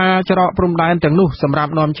ថែមថាច្រកព្រំដែនទាំងនោះសម្រា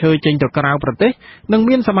ប់នាំឈើចេញទៅក្រៅប្រទេសនិង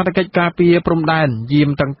មានសមត្ថកិច្ចការពារព្រំដែនយាម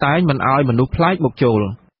តឹងតែងមិនឲ្យមនុស្សប្លែកបុកចូល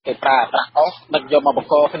គេប្រើប្រាស់អស់ដឹកយកមកប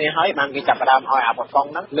កគ្នាហើយបានគេចាប់ផ្ដើមឲ្យអាបកង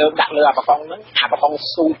ហ្នឹងលើកដាក់លើអាបកងហ្នឹងអាបកង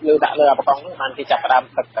ស៊ូបលើដាក់លើអាបកងហ្នឹងបានគេចាប់ផ្ដើម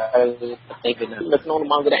ទឹកទៅប្រទេសវៀតណាមនៅក្នុងតំ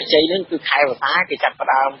បន់វីរៈជ័យហ្នឹងគឺខែវស្សាគេចាប់ផ្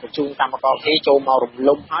ដើមបញ្ជូនកម្មករគេចូលមករំ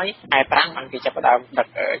លំហើយខែប្រាំងបានគេចាប់ផ្ដើមដឹក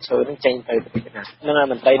ឈើហ្នឹងចេញទៅប្រទេសវៀតណាមហ្នឹងហើយ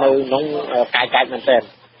មន្ត្រីនៅក្នុងកាយមែនទែន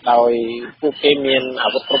ដោយពួកគេមានអា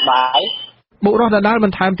វុធគ្រប់បាយបុរសដដាលប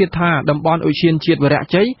ន្ថែមទៀតថាតំបន់ឧទ្យានជាតិវីរៈ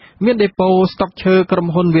ជ័យមានដេប៉ូស្តុកឈើក្រុម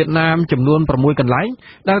ហ៊ុនវៀតណាមចំនួន6កន្លែង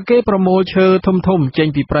ដែលគេប្រមូលឈើធំៗចេញ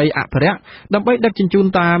ពីព្រៃអភិរក្សដើម្បីដឹកជញ្ជូន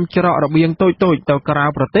តាមច្រករបៀងតូចៗទៅក្រៅ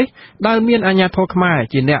ប្រទេសដែលមានអាជ្ញាធរខ្មែរ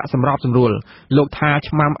ជាអ្នកសម្របសម្រួលលោកថា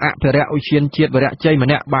ឆ្មាំអភិរក្សឧទ្យានជាតិវីរៈជ័យម្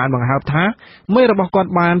នាក់បានបង្ហើបថាមេរបស់គាត់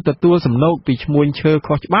បានទទួលសំណូកពីឈ្មួញឈើ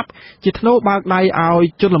ខុសច្បាប់ជាធ្នូបើកដៃឲ្យ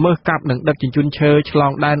ជនល្មើសកាប់និងដឹកជញ្ជូនឈើឆ្ល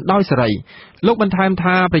ងដែនដោយសេរីលោកបន្ថែម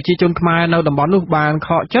ថាប្រជាជនខ្មែរនៅតំបន់នោះបានខ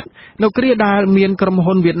កចិត្តនៅគ្រាដែលមានក្រុម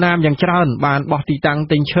ហ៊ុនវៀតណាមយ៉ាងច្រើនបានបោះទីតាំង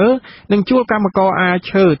ទិញឈើនិងជួលកម្មករអា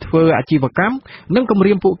ឈើធ្វើអាជីវកម្មនិងគម្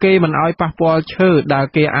រាមពួកគេមិនឲ្យប៉ះពាល់ឈើដែល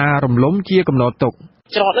គេរំលំជាកំណត់ទុក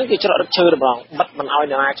ច្រកហ្នឹងគឺច្រកដឹកឈើម្ដងបិទមិនឲ្យ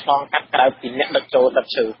អ្នកណាឆ្លងកាត់ក្រៅពីអ្នកដឹកចូលដឹក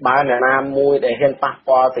ឈើបើអ្នកណាមួយដែលហ៊ានប៉ះ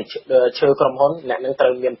ពាល់ទៅឈើក្រុមហ៊ុនអ្នកនឹងត្រូ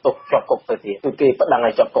វមានទោសជាប់គុកទៅទៀតគឺគេប្តឹង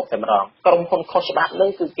ឲ្យជាប់គុកតែម្ដងក្រុមហ៊ុនខុសច្បាប់ហ្នឹង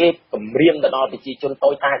គឺគេគម្រាមទៅដល់ប្រជាជនតូ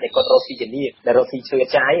ចតាចដែលគាត់រកស៊ីជំនាញដែលរកស៊ីឈើ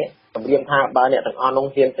ចាយគម្រាមថាបើអ្នកទាំងអស់នោះ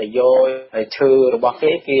ហ៊ានទៅយកឈើរបស់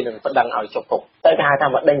គេនឹងប្តឹងឲ្យជាប់គុកតែគេហៅថា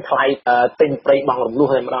មកដេញថ្លៃទិញព្រៃបង់រំលោះ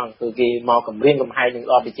តែម្ដងគឺគេមកគម្រាមកំហែងនឹង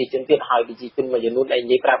ដល់ប្រជាជនទៀតហើយប្រជាជនមួយចំនួនដែលនិ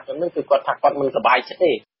យាយប្រាប់ខ្ញុំហ្នឹងគឺគាត់ថាគាត់មិនសប្បាយចិត្ត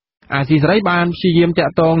ទេអាស៊ីសេរីបានព្យាយាមតា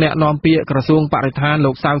ក់ទងអ្នកនាំពាក្យក្រសួងបរិស្ថាន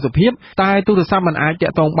លោកសៅសុភិបតែទូរស័ព្ទមិនអាចតា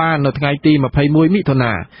ក់ទងបាននៅថ្ងៃទី21មិថុ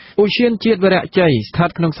នាឧទ្យានជាតិវីរៈជ័យស្ថិត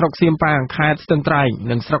ក្នុងស្រុកសៀមប៉ាងខេត្តស្ទឹងត្រែង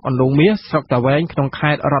និងស្រុកអណ្ដូងមាសស្រុកតាវែងក្នុង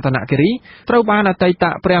ខេត្តរតនគិរីត្រូវបានអតីត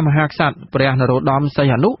ព្រះមហាក្សត្រព្រះនរោត្តមសី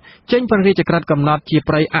ហនុចេញព្រះរាជក្រឹត្យកំណត់ជា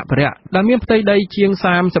ព្រៃអភិរក្សដែលមានផ្ទៃដីជាង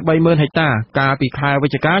33,000ហិកតាកាលពីខែវិ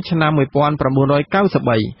ច្ឆិកាឆ្នាំ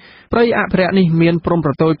1993ព្រៃអភិរក្សនេះមានព្រំ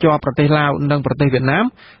ប្រទល់ជាប់ប្រទេសឡាវនិងប្រទេសវៀតណាម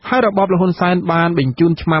ហើយ របបលហ៊ុនសែនបានបញ្ជូ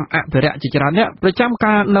នឆ្មាំអភិរក្សជាច្រើនអ្នកប្រចាំ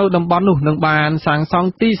ការនៅតំបន់នោះនឹងបានសាងសង់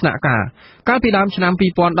ទីស្នាក់ការកាលពីដើមឆ្នាំ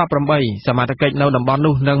2018សមាជិកនៅតំបន់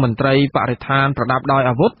នោះនិងមន្ត្រីបរិស្ថានប្រដាប់ដោយ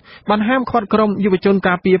អាវុធបានហាមឃាត់ក្រុមយុវជន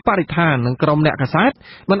ការពារបរិស្ថាននិងក្រុមអ្នកកាសែត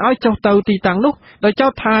មិនឲ្យចុះទៅទីតាំងនោះដោយចោ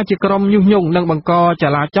ទថាជាក្រុមញុះញង់និងបង្កច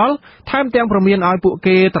លាចលថែមទាំងព្រមានឲ្យពួក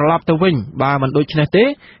គេត្រឡប់ទៅវិញបើមិនដូច្នេះទេ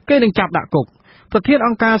គេនឹងចាប់ដាក់គុកប្រធានអ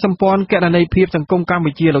ង្គការសម្ព័ន្ធគណនេយ្យភាពសង្គមកម្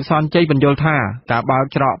ពុជាលោកសនជ័យបញ្យល់ថាការបើក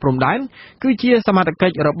ច្រកព្រំដែនគឺជាសមត្ថកិ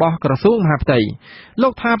ច្ចរបស់ក្រសួងមហាផ្ទៃលោ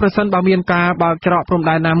កថាប្រសិនបើមានការបើកច្រកព្រំ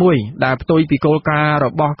ដែនណាមួយដែលផ្ទុយពីគោលការណ៍រ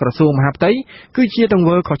បស់ក្រសួងមហាផ្ទៃគឺជាទង្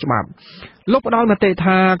វើខុសច្បាប់លោកផ្ដល់មតិ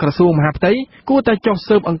ថាក្រសួងមហាផ្ទៃគួរតែចុះ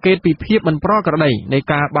ស៊ើបអង្កេតពីភាពមិនប្រក្រតីនៃ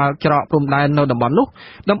ការបើកច្រកព្រំដែននៅតំបន់នោះ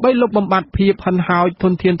ដើម្បីលុបបំបាត់ភាពហិនហោចធ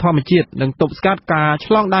នធានធម្មជាតិនិងទប់ស្កាត់ការ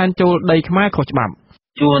ឆ្លងដែនចូលដីខ្មែរខុសច្បាប់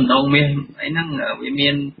ជួនដងមាសអីហ្នឹងវាមា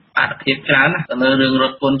នបាតុភិបច្រើនណាស់ទៅលើរឿងរ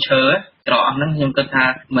ត់ពន្ធឈើច្រកហ្នឹងខ្ញុំគិតថា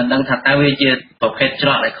មិនដឹងថាតើវាជាប្រភេទច្រ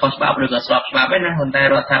កដែលខុសច្បាប់ឬក៏ស្របច្បាប់ទេណាប៉ុន្តែ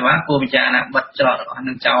រដ្ឋាភិបាលគួរពិចារណាបិទច្រករបស់ហ្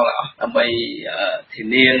នឹងចោលឲ្យអស់ដើម្បីធា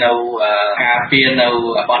នានៅការពារនៅ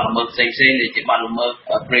បទល្មើសផ្សេងៗដូចជាបទល្មើស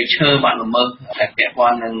ព្រៃឈើបទល្មើសដែលពាក់ព័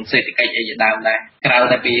ន្ធនឹងសេដ្ឋកិច្ចអីជាដើមដែរក្រៅ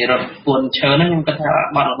តែពីរត់ពន្ធឈើហ្នឹងខ្ញុំគិតថា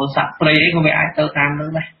បទល្មើសសត្វព្រៃអីក៏វាអាចទៅតាមនឹ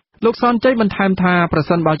ងដែរលោកសនជ័យបន្ថែមថាប្រ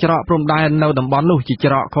សិនបើច្រកព្រំដែននៅតំបន់នោះជា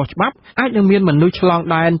ច្រកខុសច្បាប់អាចនឹងមានមនុស្សឆ្លង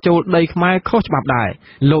ដែនចូលដីខ្មែរខុសច្បាប់ដែរ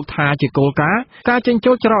លោកថាជាគោលការណ៍ការចេញ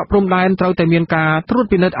ចូលច្រកព្រំដែនត្រូវតែមានការត្រួត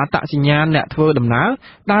ពិនិត្យអត្តសញ្ញាណអ្នកធ្វើដំណើរ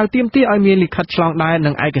ដែលទាមទារឲ្យមានលិខិតឆ្លងដែន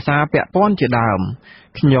និងឯកសារពាក់ព័ន្ធជាដើម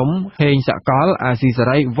ខ្ញុំហេងសកលអាស៊ីសេ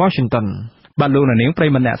រី Washington បាទលោកនាងប្រិ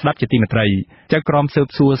មម្នាក់ស្ដាប់ជាទីមេត្រីចៅក្រមស៊ើប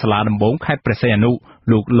សួរសាលាដំបងខេត្តព្រះសីហនុ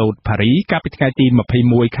លោកលូតផារីកាលពីថ្ងៃទី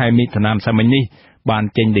21ខែមិថុនាម្សិលមិញនេះបាន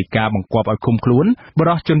ចេញដីកាបង្គាប់ឲ្យឃុំខ្លួនប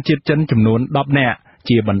រិសុទ្ធជនជាតិចិនចំនួន10នាក់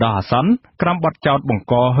ជាបណ្ដោះអាសន្នក្រោមបទចោទបង្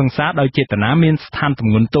កហិង្សាដោយចេតនាមានស្ថានទ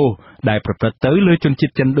ម្ងន់ទោសដែលប្រព្រឹត្តទៅលើជនជា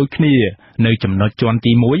តិចិនដូចគ្នានៅចំណុចជាន់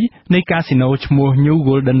ទី1នៃកាស៊ីណូឈ្មោះ New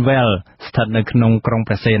Golden Well ស្ថិតនៅក្នុងក្រុង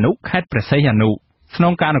ព្រះសីហនុខេត្តព្រះសីហនុស្ន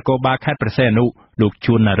ងការនគរបាលខេត្តព្រះសីហនុលោក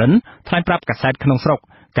ជួននរិនថ្លែងប្រាប់កាសែតក្នុងស្រុក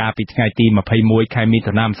កាលពីថ្ងៃទី21ខែមិ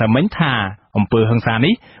ថុនាម្សិលមិញថាអំពើហិង្សា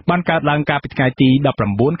នេះបានកើតឡើងកាលពីថ្ងៃទី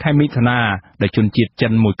19ខែមិថុនាដោយជនជាតិចិ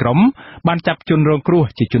នមួយក្រុមបានចាប់ជនរងគ្រោះ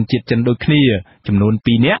ជាជនជាតិចិនដូចគ្នាចំនួន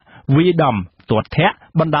2នាក់វាយដំទាត់ធាក់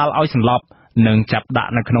បណ្ដាលឲ្យសន្លប់និងចាប់ដា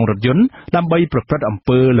ក់នៅក្នុងរថយន្តដើម្បីប្រព្រឹត្តអំ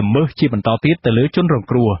ពើល្មើសជាបន្តទៀតទៅលើជនរង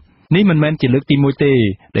គ្រោះនេះមិនមែនជាលើកទី1ទេ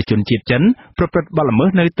ដែលជនជាតិចិនប្រព្រឹត្តបទល្មើស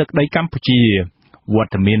នៅទឹកដីកម្ពុជាវត្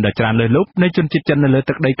តមានដ៏ច្រើនលើសលប់នៃជនជាតិចិននៅលើ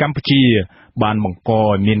ទឹកដីកម្ពុជាបានបង្កឲ្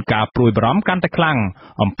យមានការព្រួយបារម្ភកាន់តែខ្លាំង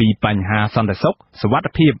អំពីបញ្ហាសន្តិសុខសុវត្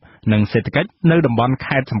ថិភាពនិងសេដ្ឋកិច្ចនៅតំបន់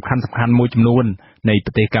ខេត្តសំខាន់ៗមួយចំនួននៃប្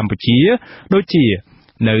រទេសកម្ពុជាដូចជា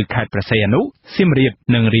នៅខេត្តព្រះសីហនុសៀមរាប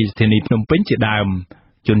និងរាជធានីភ្នំពេញជាដើម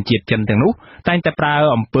ជនជាតិចិនទាំងនោះតែងតែប្រើ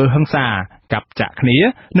អំពើហិង្សាកាប់ចាក់គ្នា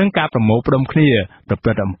និងការប្រមូលផ្ដុំគ្នាប្រព្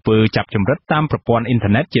រឹត្តអំពើចាប់ចម្រិតតាមប្រព័ន្ធអ៊ីន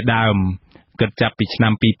ធឺណិតជាដើមគិតចាប់ពីឆ្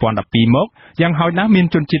នាំ2012មកយ៉ាងហោចណាស់មាន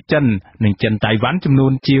ជនជាតិចិននិងចិនតៃវ៉ាន់ចំនួ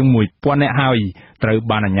នជាង1000នាក់ហើយត្រូវ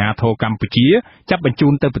បានអាជ្ញាធរកម្ពុជាចាប់បញ្ជូ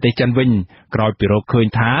នទៅប្រទេសចិនវិញក្រោយពីរកឃើញ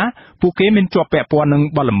ថាពួកគេមានជាប់ពាក់ព័ន្ធនឹង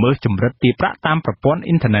បទល្មើសចម្រិតទារប្រាក់តាមប្រព័ន្ធ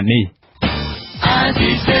អ៊ីនធឺណិតនេះ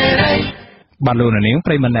បាទលោកនាង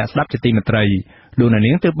ប្រិមម្នាក់ស្ដាប់ជាទីមេត្រីលោក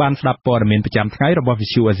នាងទើបបានស្ដាប់ព័ត៌មានប្រចាំថ្ងៃរបស់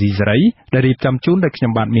Visu Azizari ដែលរៀបចំជូនដោយខ្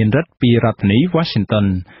ញុំបាទមានរិទ្ធពីរដ្ឋធានី Washington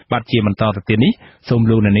បាទជាបន្តទៅទៀតនេះសូម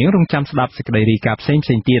លោកនាងរងចាំស្ដាប់សេចក្តីរាយការណ៍ផ្សេងៗ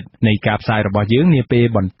ទៀតនៃការផ្សាយរបស់យើងនាពេល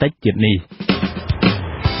បន្តិចទៀតនេះ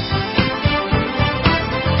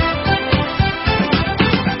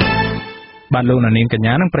បាទលោកនាងកញ្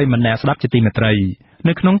ញានិងប្រិមម្នាក់ស្ដាប់ជាទីមេត្រី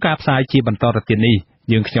នៅក្នុងការផ្សាយជាបន្តទៅទៀតនេះ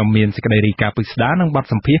យើងខ្ញុំមានសេចក្តីរាយការណ៍ពិស្ដារនិងបទ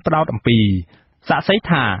សម្ភាសន៍ផ្ដោតអំពីសាកសី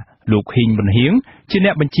ថាលោកហ៊ីងប៊ុនហៀងជាអ្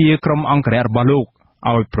នកបញ្ជាក្រុមអង្គរៈរបស់លោក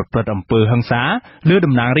ឲ្យប្រព្រឹត្តអំពើហិង្សាលើ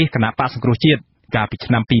តំណាងរាស្ត្រគណៈបក្សសង្គ្រោះជាតិកាលពី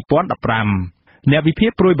ឆ្នាំ2015អ្នកវិភាគ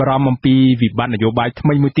ព្រួយបារម្ភអំពីវិបត្តិនយោបាយថ្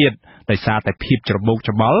មីមួយទៀតដោយសារតែភាពច្របូក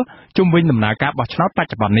ច្របល់ជុំវិញដំណើរការបោះឆ្នោតប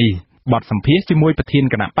ច្ចុប្បន្ននេះបទសម្ភាសន៍ជាមួយប្រធាន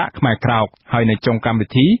គណៈបកខ្មែរក្រោកហើយនៅចុងកម្មវិ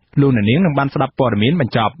ធីលោកនាងនឹងបានស្ដាប់ព័ត៌មានប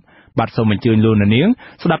ញ្ចប់បាទសូមអញ្ជើញលោកនាង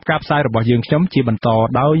ស្ដាប់ការផ្សាយរបស់យើងខ្ញុំជាបន្ត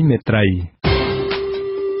ដោយមេត្រី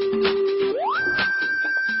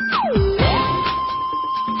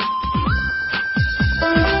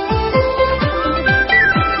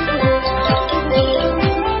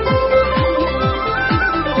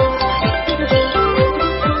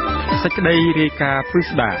សេចក្តីរាយការណ៍ពិ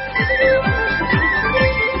ស្ដារ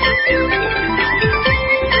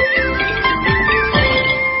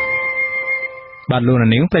បាទលោក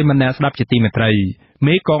នាងប្រិមម្នាក់ស្ដាប់ជាទីមេត្រី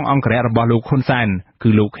មេកងអង្គរៈរបស់លោកហ៊ុនសែនគឺ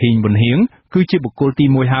លោកហ៊ីងប៊ុនហៀង គឺជាបុគ្គលទី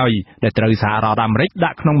1ហើយដែលត្រូវសហរដ្ឋអាមេរិកដា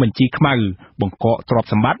ក់ក្នុងបញ្ជីខ្មៅបង្កកទ្រព្យ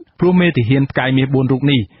សម្បត្តិព្រោះមេទាហានផ្កាយមាស4រូប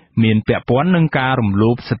នេះមានពាក់ព័ន្ធនឹងការរំលោ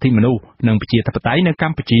ភសិទ្ធិមនុស្សនិងប្រជាធិបតេយ្យនៅក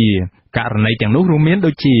ម្ពុជាករណីទាំងនោះរួមមាន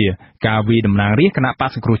ដូចជាការវាយតំណាងរាស្ត្រគណៈប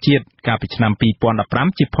ក្សសង្គ្រោះជាតិកាលពីឆ្នាំ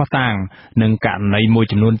2015ជាភស្តុតាងនិងករណីមួយ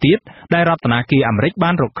ចំនួនទៀតដែលរដ្ឋាភិបាលអាមេរិក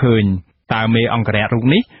បានរកឃើញតើមេអង្គរៈរូប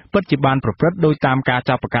នេះពិតជាបានប្រព្រឹត្តដោយតាមការ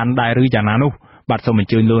ចាប់ប្រកាន់ដែរឬយ៉ាងណានោះបាទសូមអ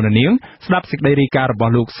ញ្ជើញលោកនាងស្ដាប់សេចក្តីរាយការណ៍រប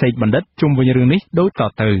ស់លោកសេកបណ្ឌិតជុំវិញរឿងនេះដូចត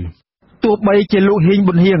ទៅទោះបីជាលោកហ៊ីង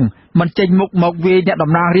ប៊ុនហៀងមិនចេញមុខមកវាយអ្នក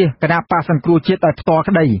តំណាងរាស្ត្រគណៈបក្សសង្គ្រោះជាតិដោយផ្ទាល់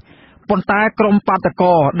ក្តីប៉ុន្តែក្រុមបាត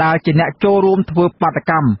កោដែលជាអ្នកចូលរួមធ្វើបាត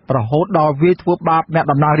កម្មរហូតដល់វាយធ្វើបាបអ្នក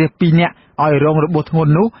តំណាងរាស្ត្រ2នាក់ឲ្យរងរបួសធ្ង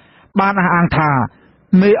ន់នោះបានអះអាងថា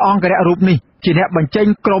មេអង្គរៈរូបនេះជាអ្នកបញ្ចេញ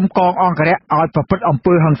ក្រុមកងអង្គរៈឲ្យប្រព្រឹត្តអំ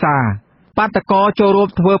ពើហិង្សាបាតកោចូលរួម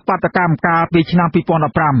ធ្វើបាតកម្មកាលពីឆ្នាំ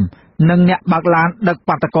2015និងអ្នកបើកឡានដឹក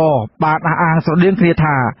បាតកោបានអះអាងស្រដៀងគ្នា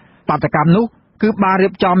ថាបាតកម្មនោះគឺបានរៀ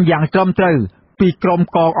បចំយ៉ាងត្រឹមត្រូវពីក្រុម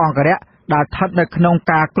កងអង្គរៈដែលស្ថិតនៅក្នុង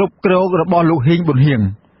ការគ្រប់គ្រងរបស់លោកហ៊ីងប៊ុនហៀង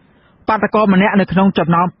បាតកោម្នាក់នៅក្នុងចំ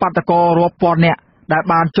ណោមបាតកោរាប់ពាន់នាក់ដែល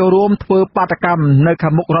បានចូលរួមធ្វើបាតកម្មនៅខា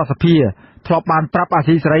ងមុខរដ្ឋសភាធ្លាប់បានប្រាប់អា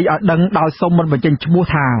ស៊ីសេរីឲ្យដឹងដោយសុំមិនបញ្ចេញឈ្មោះ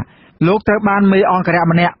ថាលោកត្រូវបានមេអង្គរៈ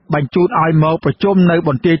ម្នាក់បញ្ជូនឲ្យមកប្រជុំនៅប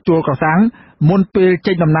ន្ទាយទួលក្រសាំងមុនពេល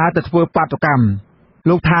ចេញដំណើរទៅធ្វើបាតកម្ម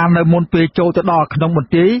លោកថានៅមុនពេលចូលទៅដល់ក្នុងបន្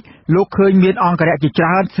ទាយលោកឃើញមានអង្គរៈជាច្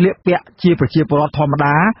រើនស្លៀកពាក់ជាប្រជាពលរដ្ឋធម្ម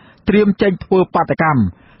តាត្រៀមចេញធ្វើបាតកម្ម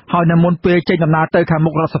ហើយនៅមុនពេលចេញដំណើរទៅខាងមុ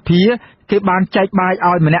ខរដ្ឋសភាគេបានចែកបាយ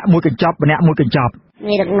ឲ្យម្នាក់មួយកញ្ចប់ម្នាក់មួយកញ្ចប់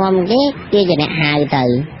មានដឹកនាំគេជាអ្នកហៅទៅ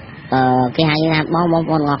គេហៅថាបង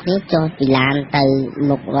ប្អូនអរគ្នាចុះពីឡានទៅ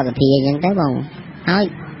មុខរដ្ឋសភាអញ្ចឹងទៅបងហើយ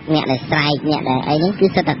អ្នកដែលស្រែកអ្នកដែលអីហ្នឹងគឺ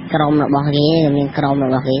សិតតែក្រុមរបស់គេមានក្រុមរ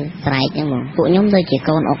បស់គេស្រែកហ្នឹងមកពួកខ្ញុំដូចជា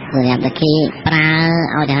កូនអុកសម្រាប់តែគេប្រើ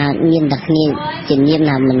ឲ្យថាមានតែគ្នាជំនាញ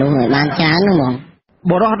ថាមនុស្សឲ្យបានច្រើនហ្នឹងហ្មង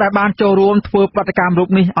បរិសុទ្ធដែលបានចូលរួមធ្វើបាតកម្មរូប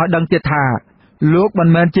នេះឲ្យដឹងទៀតថាលោកមិន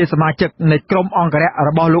មែនជាសមាជិកនៃក្រុមអង្គរៈរ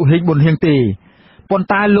បស់លោកហ៊ីងប៊ុនហៀងទេប៉ុន្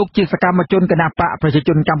តែលោកជាសកម្មជនគណបកប្រជាជ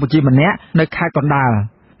នកម្ពុជាម្នាក់នៅខេត្តកណ្ដាល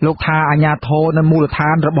លោកថាអាជ្ញាធរនៅមូលដ្ឋា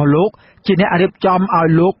នរបស់លោកជាអ្នករៀបចំឲ្យ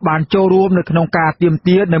លោកបានចូលរួមនៅក្នុងការទាម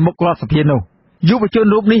ទារនៅមុខរដ្ឋសភានោះយុវជន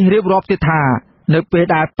រូបនេះរៀបរាប់ទៀតថានៅពេល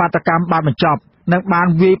ដែលបាតកម្មបានបញ្ចប់និងបាន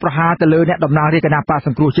វាយប្រហារទៅលើអ្នកតំណាងរាជគណៈបក្សស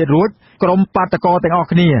ង្គ្រោះជាតិរួចក្រុមបាតកោទាំងអស់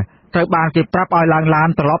គ្នាត្រូវបានគេប្រាប់ឲ្យឡើងឡាន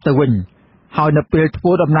ត្រឡប់ទៅវិញហើយនៅពេលធ្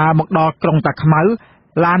វើដំណើរមកដល់ក្រុងតាខ្មៅ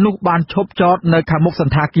ឡាននោះបានឈប់ចតនៅខាងមុខស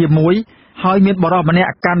ន្តាគារមួយហើយមានបរិសុទ្ធម្នា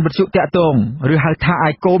ក់កាន់វិទ្យុតាក់ទងឬហៅថាអា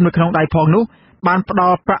យកូមនៅក្នុងដៃផងនោះបានផ្ដ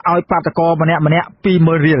ល់ប្រាក់ឲ្យបាតកោម្នាក់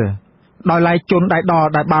20000រៀលដោយឡែកជនដៃដល់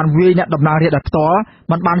ដែលបានវាយអ្នកតំណាងរាស្ត្រដោយផ្ទាល់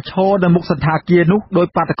មិនបានឈរនៅមុខសន្តាគារនោះដោយ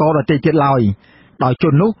បាតកោដទៃទៀតឡើយដោយជ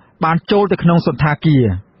ននោះបានចូលទៅក្នុងសន្តាគារ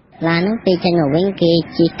ឡាននោះពេលចេញមកវិញគេ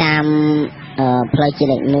ជិះតាមផ្លូវជាតិ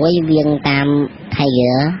លេខ1វៀងតាម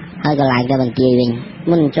Tiger ហើយកន្លែងទៅបន្ទាយវិញ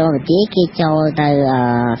មុនចូលបន្ទាយគេចូលទៅ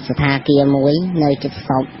សន្តាគារមួយនៅជិតស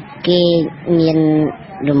ពគេមាន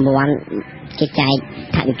រង្វាន់គេចែក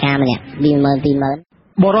ថវិកាម្នាក់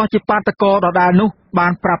20000បរិសុទ្ធជាបាតកោដដែលនោះបា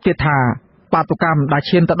នប្រាប់ទៀតថាបាតុកម្មដែល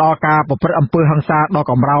ឈានទៅដល់ការប្រព្រឹត្តអំពើហិង្សាដ៏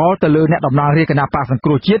កម្រោលទៅលើអ្នកតំណាងរាជគណៈបក្សសង្គ្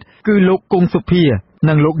រោះជាតិគឺលោកគង់សុភា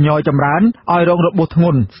និងលោកញយចម្រើនឲ្យរងរបួសធ្ង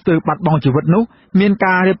ន់ស្ទើរបាត់បង់ជីវិតនោះមាន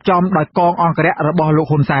ការរៀបចំដោយកងអង្គរៈរបស់លោក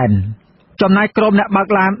ហ៊ុនសែនចំណែកក្រុមអ្នកបើក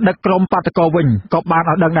ឡានដឹកក្រុមបាតកោវិញក៏បាន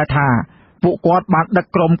ឲ្យដឹងដែរថាពួកគាត់បានដឹក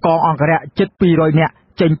ក្រុមកងអង្គរៈជិត200នាក់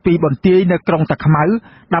ចេញពីបន្ទាយនៅក្រុងតាខ្មៅ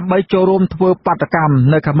ដើម្បីចូលរួមធ្វើបាតកម្ម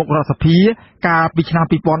នៅខាងមុខរដ្ឋសភាកាលពីឆ្នាំ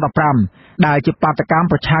2015ដែលជាបាតកម្ម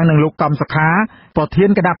ប្រឆាំងនឹងលោកកំសុខាប្រធាន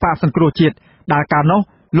គណៈបក្សសង្គ្រោះជាតិដែលកាលនោះ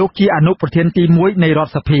លោកជាអនុប្រធានទី1នៃរដ្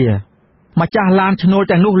ឋសភាម្ចាស់ឡានឈ្នួល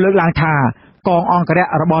ទាំងនោះលើកឡើងថាកងអង្គរៈ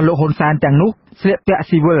របស់លោកហ៊ុនសែនទាំងនោះស្លៀកពាក់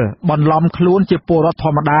ស៊ីវិលបន្លំខ្លួនជាពលរដ្ឋធ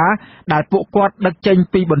ម្មតាដែលពួកគាត់ដឹកចេញ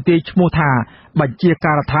ពីបន្ទាយឈ្មោះថាបញ្ជា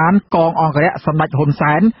ការដ្ឋានកងអង្គរៈសម្ដេចហ៊ុន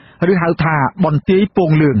សែនឬហៅថាបន្ទាយព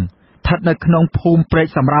ងលឿងស្ថិតនៅក្នុងភូមិព្រែក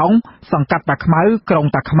សំរោងសង្កាត់តាខ្មៅក្រុង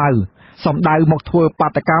តាខ្មៅសម្ដៅមកធ្វើបា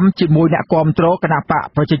តកម្មជាមួយអ្នកគាំទ្រគណបក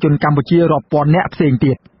ប្រជាជនកម្ពុជារាប់ពាន់នាក់ផ្សេង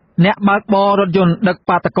ទៀតអ្នកបើកបររថយន្តដឹក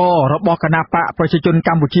បាតកោរបស់គណបកប្រជាជនក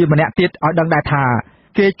ម្ពុជាម្នាក់ទៀតឲ្យដឹងដែរថា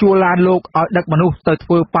គេជួលឡានលោកឲ្យដឹកមនុស្សទៅធ្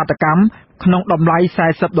វើបាតកម្មក្នុងតម្លៃ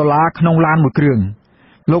$40ក្នុងឡានមួយគ្រឿង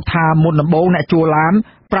លោកថាមុនដំបូងអ្នកជួលឡាន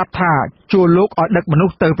ប្រាប់ថាជួលលោកឲ្យដឹកមនុ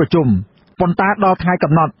ស្សទៅប្រជុំប៉ុន្តែដល់ថ្ងៃ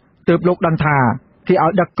កំណត់ទើបលោកដឹងថាគេឲ្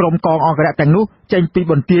យដឹកក្រុមកងអង្គរៈទាំងនោះចេញពី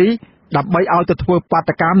បន្ទាយដើម្បីឲ្យទៅធ្វើបា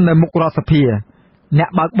តកម្មនៅមុខរដ្ឋសភាអ្នក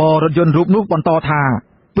បើកបររថយន្តរូបនោះបន្តថា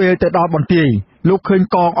ពេលទៅដល់បន្ទាយលោកឃើញ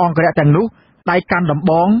កងអង្គរៈទាំងនោះដៃកាន់ដំ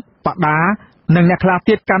បងបដានិងអ្នកខ្លះ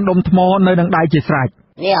ទៀតកាន់ដុំថ្មនៅនឹងដៃជាស្រេច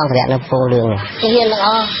នេះអង្គរៈនៅពងលឿងគេហ៊ានទាំងអ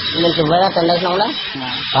ស់មានជំនឿទៅនៅក្នុងនោះ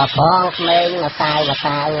បើផងក្មេងមកសាយ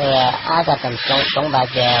អាចតែត្រង់បែប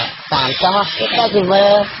ជាតាមចោះគេតែជំនឿ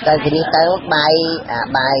ទៅទីនេះទៅ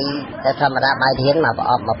បាយតែធម្មតាបាយធានមកប្រ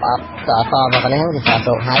អប់សមកនេះគឺ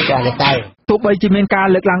សោកហើយចូលទៅទោះបីជាមានការ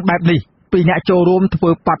លើកឡើងបែបនេះពីអ្នកចូលរួមធ្វើ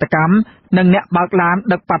បាតកម្មនិងអ្នកបើកឡាន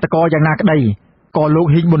ដឹកបាតកោយ៉ាងណាក្តីក៏លោក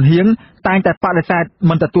ហ៊ីងប៊ុនហៀងតែងតែបដិសេធ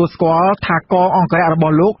មិនទទួលស្គាល់ថាកងអង្គរៈរប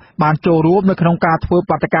ស់លោកបានចូលរួមនៅក្នុងការធ្វើ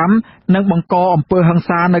បាតកម្មនិងបង្កអំពើហិង្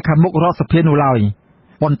សានៅខាងមុខរដ្ឋសភានោះឡើយ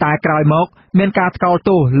ប៉ុន្តែក្រោយមកមានការថ្កោល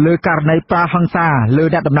ទោសលើករណីប្រើហិង្សាលើ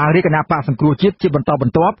អ្នកតំណាងរាជគណៈបកសង្គ្រោះជាតិជាបន្តប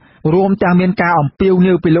ន្ទាប់រួមទាំងមានការអំពាវ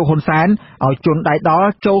នាវពីលោកហ៊ុនសែនឲ្យជន់ដៃដល់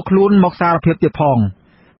ចូលខ្លួនមកសារភាពទៀតផង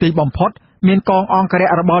ទីបំផុតមានកងអង្គរៈ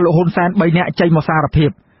របស់លោកហ៊ុនសែន3នាក់ចេញមកសារភាព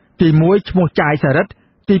ទី1ឈ្មោះចាយសារិទ្ធ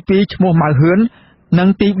ទី2ឈ្មោះម៉ៅហឿននិង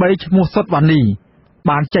ទី3ឈ្មោះសុតវ៉ានី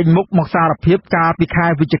បានចេញមុខមកសារភាពកាលពីខែ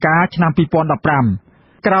វិច្ឆិកាឆ្នាំ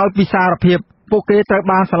2015ក្រោយពីសារភាពពួកគេត្រូវ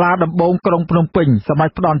បានសាលាដំបងក្រុងភ្នំពេញសម្រេច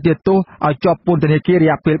ផ្តន្ទាទោសឲ្យជាប់ពន្ធនាគាររ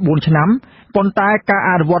យៈពេល4ឆ្នាំប៉ុន្តែការ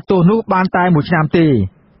អនុវត្តទោសនោះបានតែ1ឆ្នាំទេ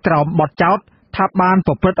ក្រោមបទចោទថាបាន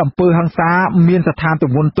ប្រព្រឹត្តអំពើហិង្សាមានស្ថានទ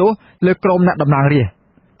ម្ងន់ទោសលើក្រុមអ្នកតំណាងរាស្ត្រ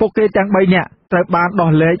ពួកគេទាំង3នាក់ត្រូវបានដោះ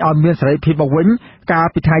លែងឲ្យមានសេរីភាពមកវិញកាល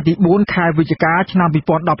ពីថ្ងៃទី4ខែវិច្ឆិកាឆ្នាំ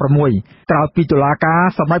2016ក្រោយពីតុលាការ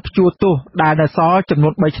សម្រេចព្យួរទោសដែលនៅសល់ចំនួ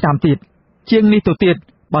ន3ឆ្នាំទៀតជាងនេះទៅទៀត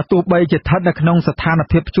បើទោះបីជាស្ថិតនៅក្នុងស្ថាន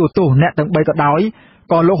ភាពព្យួរទោសអ្នកទាំង3ក៏ដោយ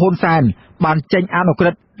ក៏លោកហ៊ុនសែនបានចេញអនុក្រឹ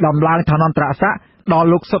ត្យដំឡើងឋានន្តរស័ក្តិដល់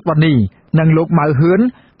លោកសុតវណ្ណីនិងលោកម៉ៅហឿន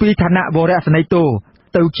ពីឋានៈវរៈសេនីយ៍ទោ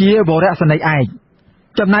ទៅជាវរៈសេនីយ៍ឯក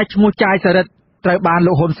ចំណែកឈ្មោះចាយសារិទ្ធត្រូវបាន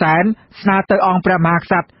លោកហ៊ុនសែនស្នើទៅអង្គព្រះមហាក្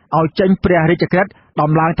សត្រឲ្យចេញព្រះរាជក្រឹត្យ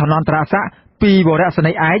ដំឡើងឋានន្តរស័ក្តិពីវរៈសេ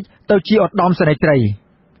នីយ៍ឯកទៅជាឧត្តមសេនីយ៍ត្រី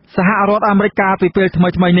សហរដ្ឋអាមេរិកកាលពីពេលថ្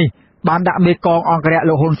មីនេះបានដាក់មេកងអង្គរៈ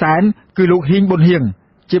លោកហ៊ុនសែនគឺលោកហ៊ីងប៊ុនហៀង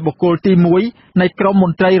ជាបុគ្គលទី1នៃក្រុមម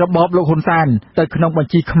ន្ត្រីរបបលោកហ៊ុនសែនទៅក្នុងប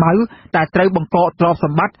ញ្ជីខ្មៅតែត្រូវបង្កកទ្រព្យស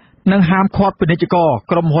ម្បត្តិនិងហាមឃាត់ពាណិជ្ជករ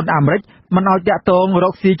ក្រុមហ៊ុនអាមេរិកមិនឲ្យតាក់ទងរ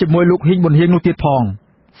កស៊ីជាមួយលោកហ៊ីងប៊ុនហៀងនោះទៀតផង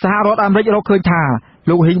សហរដ្ឋអាមេរិករកឃើញថា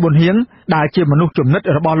លោកហ៊ីងប៊ុនហៀងដែលជាមនុស្សចំណិត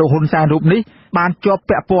របស់លោកហ៊ុនសែនរូបនេះបានជាប់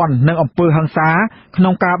ពាក់ព័ន្ធនឹងអំពើហិង្សាក្នុ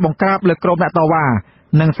ងការបង្ក្រាបលើក្រុមអ្នកតវ៉ា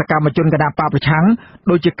និងសកម្មជនគណបកប្រឆាំង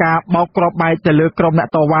ដូចជាការបោកគ្រាប់បែកទៅលើក្រុមអ្នក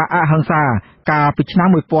តវ៉ាអហិង្សាកាលពីឆ្នាំ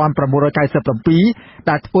1997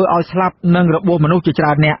ដែលធ្វើឲ្យស្លាប់និងរបួសមនុស្សជាច្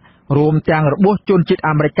រើនអ្នករួមទាំងរបួសជនជាតិ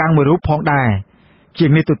អាមេរិកមួយរូបផងដែរជា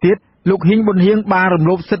ងនេះទៅទៀតលោកហ៊ីងប៊ុនហៀងបានរំ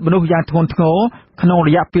លោភសិទ្ធិមនុស្សយ៉ាងធ្ងន់ធ្ងរក្នុងរ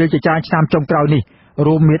យៈពេលជាច្រើនឆ្នាំចុងក្រោយនេះ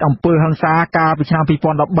រួមមានអំពើហិង្សាកាលពីឆ្នាំ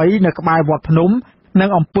2013នៅក្បែរវត្តភ្នំនិង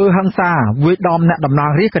អំពើហិង្សាវាយដំអ្នកតំណាង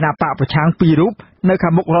រាស្ត្រគណបកប្រឆាំង2រូបនៅខា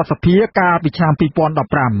ងមុខរដ្ឋសភាកាលពីឆ្នាំ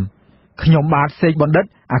2015ខ្ញុំបាទសេកបណ្ឌិត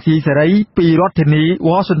អាស៊ីសេរីពីរដ្ឋធានី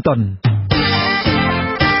Washington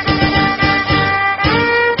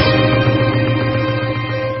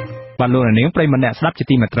បាទលោកនាងប្រិយមិត្តអ្នកស្ដាប់ជា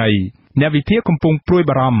ទីមេត្រីអ្នកវិភាគកំពុងព្រួយ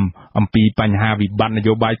បារម្ភអំពីបញ្ហាវិបត្តិន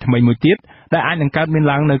យោបាយថ្មីមួយទៀតដែលអាចនឹងកើតមាន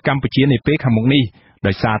ឡើងនៅកម្ពុជានាពេលខាងមុខនេះ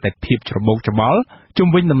ដោយសារតែភាពច្របូកច្របល់ជុំ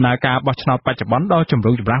វិញដំណើរការបោះឆ្នោតបច្ចុប្បន្នដ៏ចម្រូ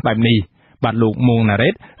ងចម្រាសបែបនេះបាទលោកមួងណារ៉េ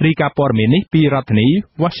តរាយការណ៍ព័ត៌មាននេះពីរដ្ឋធានី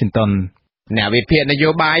Washington អ្នកវិភាគនយោ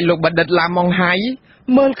បាយលោកបណ្ឌិតឡាម៉ុងហៃ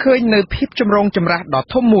មើលឃើញនៅភាពចម្រូងចម្រាសដ៏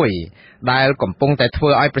ធំមួយដែលកំពុងតែធ្វើ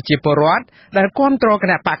ឲ្យប្រជាពលរដ្ឋដែលគាំទ្រគ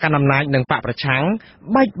ណៈបកកណ្ដាលអំណាចនិងបកប្រឆាំង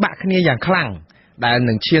បែកបាក់គ្នាយ៉ាងខ្លាំងដែល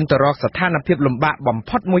នឹងឈានទៅរកស្ថានភាពលំបាកបំ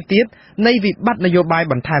ផុតមួយទៀតនៃវិបត្តិនយោបាយ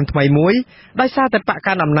បន្ថែមថ្មីមួយដោយសារតែបកក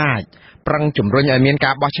ណ្ដាលអំណាចប្រឹងជំរុញឲ្យមាន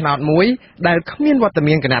ការបោះឆ្នោតមួយដែលគ្មានវត្ត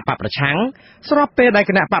មានគណៈបកប្រឆាំងស្របពេលដែល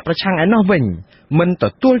គណៈបកប្រឆាំងឯណោះវិញមិនទ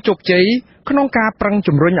ទួលជោគជ័យក្នុងការប្រឹង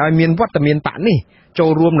ជំរុញឲ្យមានវត្តមានបកនេះចូល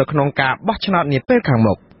រួមនៅក្នុងការបោះឆ្នោតនាពេលខាង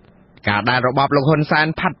មុខការដែលរបបលោកហ៊ុនសែន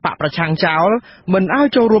ផាត់បកប្រឆាំងចោលមិនឲ្យ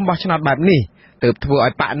ចូលរួមបោះឆ្នោតបែបនេះទើបធ្វើឲ្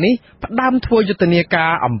យបកនេះផ្ដើមធ្វើយុទ្ធនាកា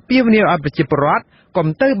រអំពាវនាវឲ្យប្រជាពលរដ្ឋកុំ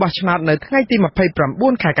ទៅបោះឆ្នោតនៅថ្ងៃទី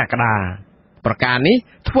29ខែកក្កដាប្រការនេះ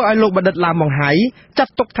ធ្វើឲ្យលោកបណ្ឌិតឡាម៉ុងហៃចា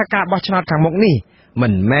ត់ទុកថាការបោះឆ្នោតខាងមុខនេះមិ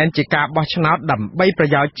នមែនជាការបោះឆ្នោតដើម្បីប្រ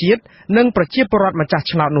យោជន៍ជាតិនិងប្រជាពលរដ្ឋម្ចាស់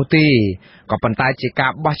ឆ្នោតនោះទេក៏ប៉ុន្តែជាកា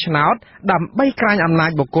របោះឆ្នោតដើម្បីក្រាញអំណាច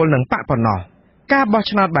បុគ្គលនិងបកប៉ុណ្ណោះការបោះ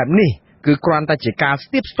ឆ្នោតបែបនេះគឺគ្រាន់តែជាការស្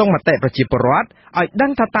ទាបស្ទង់មតិប្រជាពលរដ្ឋឲ្យដឹ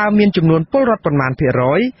ងថាតើមានចំនួនពលរដ្ឋប៉ុន្មានភាគរ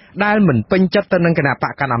យដែលមិនពេញចិត្តទៅនឹងគណៈប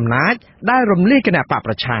កកណ្ដាលអំណាចដែលរំលាយគណៈបក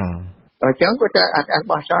ប្រឆាំងអញ្ចឹងគាត់ថា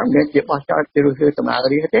បោះឆ្នោតមានជាបោះឆ្នោតជ្រើសរើសតំណាង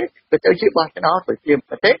រាស្ត្រទេគឺទៅជាបោះឆ្នោតប្រជាម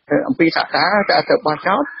តិអំពីថាតើទៅបោះឆ្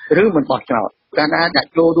នោតឬមិនបោះឆ្នោតកាលណាអ្នក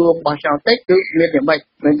ចូលរួមបោះឆ្នោតតិចគឺមានយ៉ាងម៉េច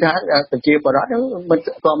មិនថាប្រជាពលរដ្ឋមិនគ្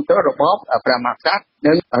រប់គ្រងរបបព្រះមហាក្សត្រ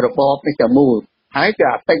និងរបបនេះតែមូលហើយគឺ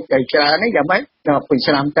អតិចតែច្រើននេះយ៉ាងម៉េចដល់ពី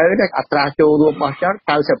ឆ្នាំទៅអត្រាចូលរួមបោះឆ្នោត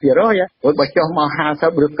 90% ព្រោះបើចុះមក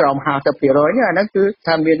50ឬក្រោម 50% នេះអាហ្នឹងគឺ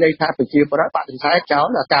ថាមានន័យថាប្រជាពលរដ្ឋបដិសេធចោល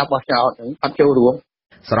ការបោះឆ្នោតនឹងអត់ចូលរួម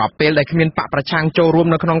ស្របពេលដែលគ្មានបកប្រឆាំងចូលរួម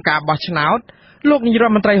នៅក្នុងការបោះឆ្នោតលោកនាយរ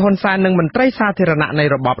ដ្ឋមន្ត្រីហ៊ុនសែននិងមន្ត្រីសាធារណៈនៃ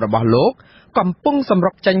របបរបស់លោកកំពុងសម្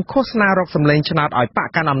រុកចេញឃោសនារកសម្លេងឆ្នោតឲ្យបក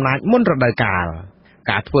កាន់អំណាចមុនរដូវកាល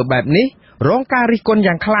ការធ្វើបែបនេះរងការរិះគន់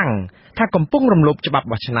យ៉ាងខ្លាំងថាកំពុងរំលោភច្បាប់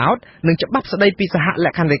បោះឆ្នោតនិងច្បាប់ស្តីពីសហល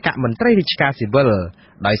ក្ខន្តិកៈមន្ត្រីរាជការស៊ីវិល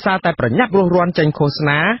ដោយសារតែប្រញាប់រួសរាន់ចេញឃោស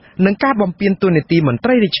នានិងការបំពានតួនាទីមន្ត្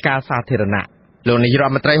រីរាជការសាធារណៈលោកនាយរដ្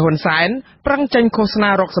ឋមន្ត្រីហ៊ុនសែនប្រឹងចេញឃោសនា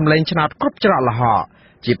រកសម្លេងឆ្នោតគ្រប់ច្រកល្ហក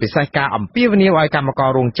ជាពិសេសការអំពាវនាវឲ្យកម្មករ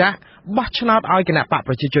រោងចក្របោះឆ្នោតឲ្យគណៈបក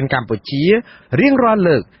ប្រជាជនកម្ពុជារៀងរាល់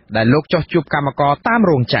លើកដែលលោកចោះជួបកម្មករតាម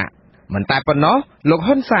រោងចក្រមិនតែប៉ុណ្ណោះលោក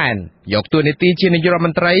ហ៊ុនសែនយកតួនាទីជានាយករដ្ឋម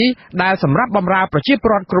ន្ត្រីដែលសម្រាប់បម្រើប្រជាពល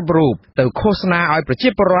រដ្ឋគ្រប់រូបទៅឃោសនាឲ្យប្រជា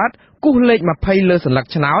ពលរដ្ឋគូសលេខ20លើសន្លឹក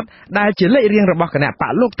ឆ្នោតដែលជាលេខរៀងរបស់គណៈប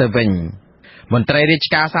កលោកទៅវិញមន្ត្រីរាជ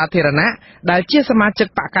ការសាធារណៈដែលជាសមាជិក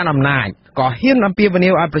បកកណ្ដាលអំណាចក៏ហ៊ានអំពាវនា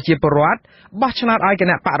វឲ្យប្រជាពលរដ្ឋបោះឆ្នោតឲ្យគ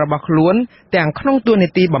ណៈបករបស់ខ្លួនទាំងក្នុងតួនា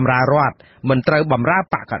ទីបម្រើរដ្ឋមិនត្រូវបម្រើ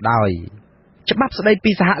បកក៏ដោយច្បាប់ស្តី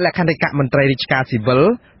ពីសហលក្ខន្តិកៈមន្ត្រីរាជការស៊ីវិល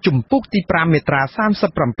ជំពូកទី5មាត្រា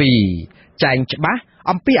37ចែងច្បាស់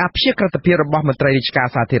អំពីអព្យាក្រឹតភាពរបស់មន្ត្រីរាជការ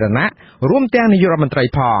សាធារណៈរួមទាំងនាយករដ្ឋមន្ត្រី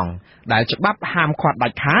ផងដែលច្បាប់ហាមឃាត់ដា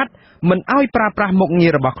ច់ខាតមិនឲ្យប្រើប្រាស់មុខងា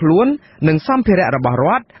ររបស់ខ្លួននិងសម្ភារៈរបស់រ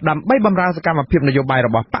ដ្ឋដើម្បីបម្រើសកម្មភាពនយោបាយរ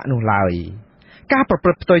បស់បកនោះឡើយការប្រព្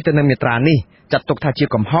រឹត្តផ្ទុយទៅនឹងមាត្រានេះចាត់ទុកថាជា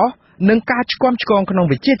កំហុសនិងការឆ្គាំឆ្គងក្នុង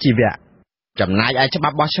វិជ្ជាជីវៈចំណែកឯច្បា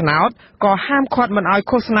ប់បោះឆ្នោតក៏ហាមឃាត់មិនឲ្យ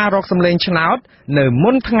ឃោសនារកសម្លេងឆ្នោតនៅ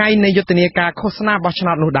មុនថ្ងៃនៃយុទ្ធនាការឃោសនាបោះឆ្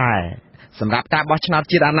នោតនោះដែរសម្រាប់ការបោះឆ្នោត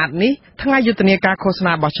ជាតិអាណត្តិនេះថ្ងៃយុទ្ធនាការឃោស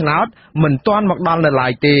នាបោះឆ្នោតមិនទាន់មកដល់នៅឡើ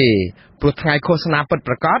យទេព្រោះថ្ងៃឃោសនាពិត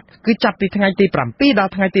ប្រាកដគឺចាប់ពីថ្ងៃទី7ដ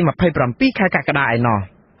ល់ថ្ងៃទី27ខែកក្កដាឯណោះ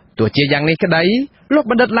ទោះជាយ៉ាងនេះក្តីលោក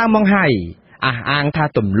បណ្ឌិតឡាវម៉ុងហៃអះអាងថា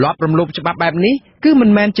ទម្លាប់រំលោភច្បាប់បែបនេះគឺមិន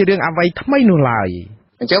មែនជារឿងអ្វីថ្មីនោះឡើយ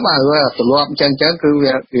អញ្ចឹងបាទទម្លាប់អញ្ចឹងគឺ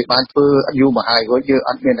វាបានធ្វើយូរមកហើយព្រោះយើងអ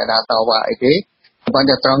ត់មានអាណាតវ៉ាអីទេបាន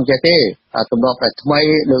តែត្រង់ចេះទេទម្លាប់តែថ្មី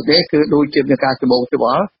លើកនេះគឺដូចជាមានការច្បងច្ប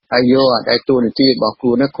ល់ហើយយកតែទូនាទីរបស់ខ្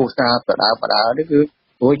លួននេះឃោសនាបដានេះគឺ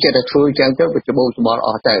ព្រោះចេះតែធ្វើអញ្ចឹងទៅវាច្បងច្បល់អ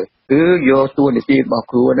ស់ទៅគឺយកទូនាទីរបស់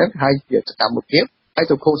ខ្លួននេះហើយជាសកម្មភាពហើយ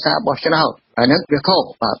ទៅឃោសនាបោះឆ្នោតអានេះវាខុស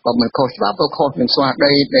បាទបើមិនខុសច្បាប់ក៏ខុសនឹងស្មារ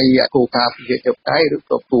តីនៃគោលការណ៍ប្រជាធិបតេយ្យឬ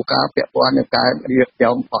ក៏គោលការណ៍ពាក់ព័ន្ធនឹងការរៀប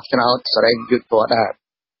ចំបោះឆ្នោតសេរីយុត្តិធម៌ដែរ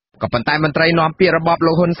ក៏ប៉ុន្តែមន្ត្រីនាំពាក្យរបប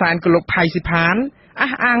លោកហ៊ុនសែនគឺលោកផៃស៊ីផាន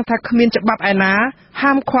អះអាងថាគ្មានច្បាប់ឯណា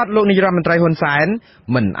ហាមឃាត់លោកនាយរដ្ឋមន្ត្រីហ៊ុនសែន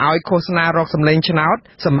មិនឲ្យឃោសនារកសម្លេងឆ្នោត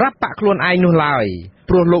សម្រាប់បកខ្លួនឯងនោះឡើយ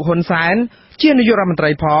ព្រោះលោកហ៊ុនសែនជានាយករដ្ឋមន្ត្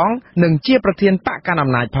រីផងនិងជាប្រធានបកកណ្ដាលអំ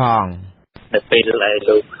ណាចផងនៅពេលដែល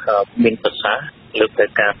លោកមានប្រសាសន៍លើកទៅ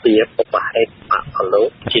ការពីបបហេតុបកលោក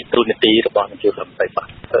ជាទូនាទីរបស់នាយករដ្ឋមន្ត្រីបក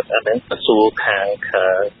អានឹងសួរខាង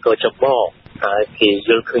កោចបហើយគេយ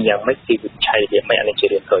ល់ឃើញយ៉ាងម៉េចពីវិឆ័យវាមិនអានេះជា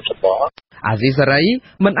រឿងកោចបអាស៊ីសេរី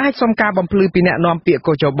មិនអាចសុំការបំភ្លឺពីអ្នកនាំពាក្យ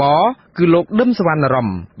កោចបគឺលោកឌឹមសវណ្ណរម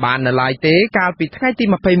បាននៅឡើយទេកាលពីថ្ងៃទី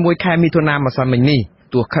21ខែមិថុនាម្សិលមិញនេះ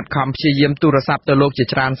ទោះខិតខំព្យាយាមទូរស័ព្ទទៅលោកជា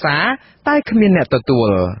ច្រើនសារតែគ្មានអ្នកទទួល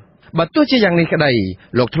បើទោះជាយ៉ាងនេះក្តី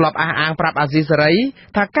លោកធ្លាប់អះអាងប្រាប់អាស៊ីសេរី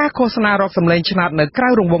ថាការឃោសនារកសម្លេងឆ្នោតនៅក្រៅ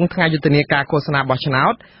រង្វង់ថ្ងៃយុទ្ធនាការឃោសនាបោះឆ្នោ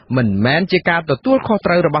តមិនមែនជាការទទួលខុស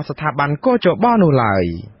ត្រូវរបស់ស្ថាប័នកោចបនោះឡើយ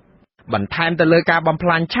បន្ថែមទៅលើការបំផ្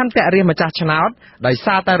លាញឆន្ទៈរាស្ត្រម្ចាស់ឆ្នោតដោយ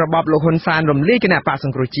សារតែរបបលោកហ៊ុនសែនរំលាយគណៈបកស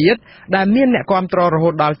ង្គ្រោះជាតិដែលមានអ្នកគាំទ្ររហូ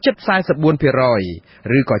តដល់ជិត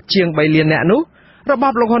 44% ឬក៏ជាង 3 លានអ្នកនោះរប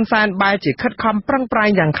បលោកហ៊ុនសែនបែរជាខិតខំប្រឹងប្រែង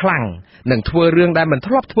យ៉ាងខ្លាំងនិងធ្វើរឿងដែលមិន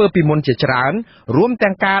ធ្លាប់ធ្វើពីមុនជាច្រើនរួម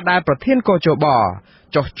ទាំងការដែលប្រធានកោចប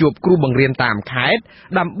ចុះជួបគ្រូបង្រៀនតាមខេត្ត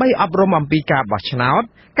ដើម្បីអប់រំអំពីការបោះឆ្នោត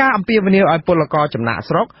ការអំពាវនាវឲ្យពលករចំណាក់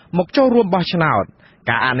ស្រុកមកចូលរួមបោះឆ្នោត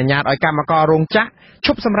ការអនុញ្ញាតឲ្យកម្មកររោងចក្រឈ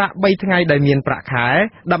ប់សម្រាក3ថ្ងៃដោយមានប្រាក់ខែ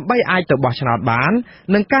ដើម្បីអាចទៅបោះឆ្នោតបាន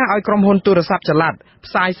និងការឲ្យក្រុមហ៊ុនទូរស័ព្ទចល័ត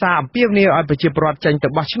ផ្សាយសារអំពាវនាវឲ្យប្រជាពលរដ្ឋចេញទៅ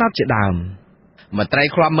បោះឆ្នោតជាដើមមន្ត្រី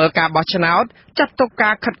ឃ្លាំមើលការបោះឆ្នោតចាត់ទុក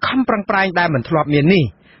ការខិតខំប្រឹងប្រែងដែលមិនធ្លាប់មាននេះ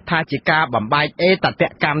ថាជាការបំបែកអេតត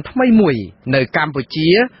កម្មថ្មីមួយនៅកម្ពុជា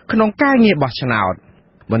ក្នុងការងារបោះឆ្នោត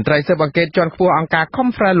មន្ត្រីស៊ើបអង្កេតជាន់ខ្ពស់អង្គការ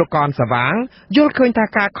Khmer លោកកនសវាងយល់ឃើញថា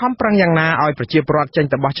ការខំប្រឹងយ៉ាងណាឲ្យប្រជាពលរដ្ឋចេញ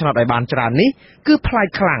ទៅបោះឆ្នោតឲ្យបានច្រើននេះគឺប្លែក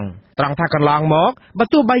ខ្លាំងត្រង់ថាកន្លងមកបើ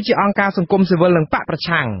ទោះបីជាអង្គការសង្គមស៊ីវិលនិងបកប្រ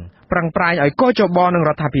ឆាំងប្រឹងប្រែងឲ្យកោចបនឹង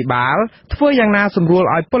រដ្ឋាភិបាលធ្វើយ៉ាងណាសម្រួល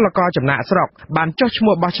ឲ្យពលករចំណាក់ស្រុកបានចុះឈ្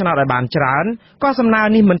មោះបោះឆ្នោតឲ្យបានច្រើនក៏សំណើ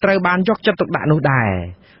នេះមិនត្រូវបានយកចិត្តទុកដាក់នោះដែរ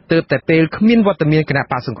ទើបតែពេលគ្មានវត្តមានគណៈ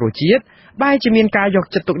បកសង្គ្រោះជាតិបែរជាមានការយក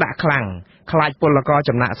ចិត្តទុកដាក់ខ្លាំងខ្លាចពលករ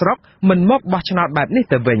ចំណាក់ស្រុកមិនមកបោះឆ្នោតបែបនេះ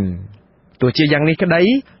ទៅវិញ ទោះជាយ៉ាងនេះក្តី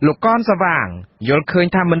លោកកនសវាងយល់ឃើញ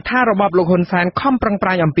ថាមិនថារបបលោកហ៊ុនសែនខំប្រឹងប្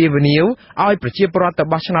រែងអំពាវនាវឲ្យប្រជាពលរដ្ឋទៅ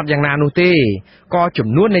បោះឆ្នោតយ៉ាងណានោះទេក៏ចំ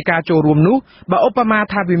នួននៃការចូលរួមនោះបើឧបមា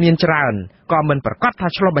ថាវាមានច្រើនក៏មិនប្រកាសថា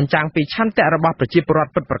ឆ្លុះបញ្ចាំងពីឆន្ទៈរបស់ប្រជាពលរដ្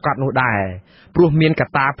ឋពិតប្រាកដនោះដែរព្រោះមានក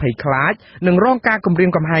ត្តាភ័យខ្លាចនិងរងការគំរាម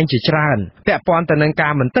កំហែងជាច្រើនពាក់ព័ន្ធទៅនឹងកា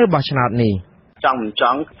រមិនទៅបោះឆ្នោតនេះចង់មិនច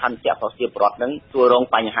ង់ឆន្ទៈប្រជាពលរដ្ឋនឹងជួបរង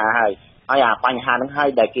បញ្ហាហើយអាបញ្ហានឹងហើយ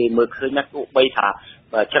ដែលគេមើលឃើញណាទោះបីថា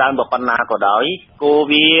ច្រើនប៉ុណ្ណាក៏ដោយគោ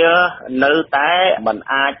វានៅតែមិន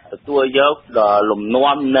អាចទទួលយកលំ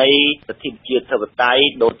នាំនៃសិទ្ធិប្រជាធិបតេយ្យ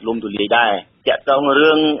ដូចលំទូលាយដែរតាក់ទង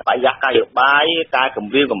រឿងបរិយាកាសនយោបាយការគ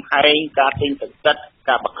ម្រាមកំហែងការទិញទឹកចិត្ត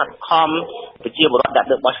ការបង្ខិតខំប្រជាពលរដ្ឋដែល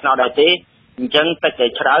ទៅបោះឆ្នោតដែរទេអញ្ចឹងតែ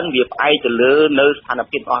ច្រើនវាផ្អែកទៅលើនៅស្ថាន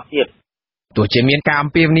ភាពអស់ទៀតទោះជាមានការអំ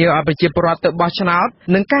ពាវនាវឲ្យប្រជាពលរដ្ឋទៅបោះឆ្នោត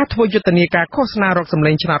និងការធ្វើយុទ្ធនាការឃោសនារកសម្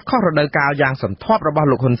លេងឆ្នោតខុសរដូវកាលយ៉ាងសន្ធាប់របស់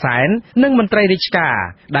លោកហ៊ុនសែននិងមន្ត្រីរាជការ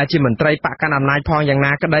ដែលជាមន្ត្រីបកកណ្ដាលអំណាចផងយ៉ាង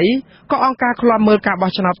ណាក្តីក៏អង្គការឃ្លាំមើលការ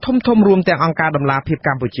បោះឆ្នោតធំៗរួមទាំងអង្គការដំឡាភិបក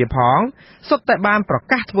ម្ពុជាផងសុទ្ធតែបានប្រ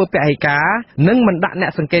កាសធ្វើពហិការនិងមិនដាក់អ្ន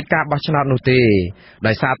កសង្កេតការបោះឆ្នោតនោះទេ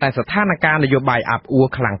ដោយសារតែស្ថានភាពនយោបាយអាប់អួរ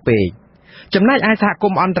ខ្លាំងពេកចំណែកឯសហគ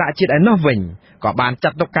មន៍អន្តរជាតិឯណោះវិញក៏បានចា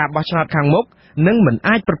ត់ទុកការបោះឆ្នោតខាងមុខនឹងមិន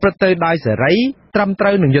អាចប្រព្រឹត្តទៅដោយសេរីត្រឹមត្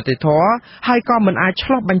រូវនឹងយុត្តិធម៌ហើយក៏មិនអាចឆ្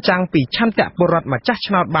លុះបញ្ចាំងពីឆន្ទៈពលរដ្ឋម្ចាស់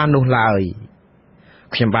ឆ្នោតបាននោះឡើយ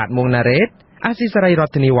ខ្ញុំបាទមុងណារ៉េតអាស៊ីសេរីរដ្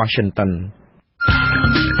ឋធានី Washington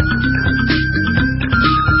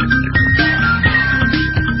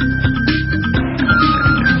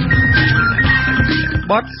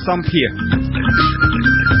បទសម្ភារ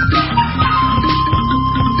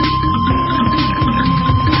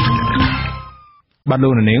បាទលោ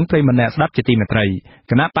កនាងប្រិយមិត្តអ្នកស្ដាប់ជាទីមេត្រី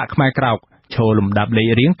គណៈបកផ្នែកក្រោកឈរលំដាប់លេខ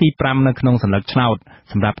រៀងទី5នៅក្នុងសន្លឹកឆ្នោត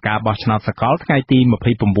សម្រាប់ការបោះឆ្នោតសកលថ្ងៃទី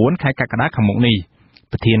29ខែកក្កដាខាងមុខនេះ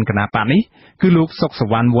ប្រធានគណៈបកនេះគឺលោកសុកស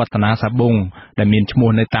វណ្ណវឌ្ឍនាសាប៊ុងដែលមានឈ្មោះ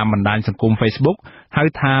នៅតាមបណ្ដាញសង្គម Facebook ហៅ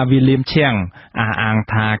ថាវាលៀមឈៀងអះអាង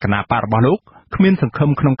ថាគណៈបករបស់លោកគ្មានសង្ឃឹម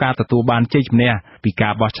ក្នុងការទទួលបានជ័យជំនះពីកា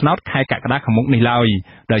របោះឆ្នោតខែកក្កដាខាងមុខនេះឡើយ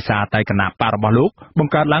ដោយសារតែគណៈបករបស់លោកប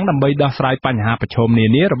ង្កើតឡើងដើម្បីដោះស្រាយបញ្ហាប្រឈមនា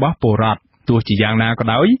នារបស់ពលរដ្ឋទោះជាយ៉ាងណាក៏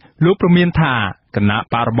ដោយលោកព្រមានថាគណៈ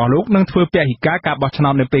បករបស់លោកនឹងធ្វើពហិការការបោះឆ្នោ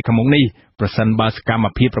តនៅពេលខាងមុខនេះប្រសិនបើសកម្ម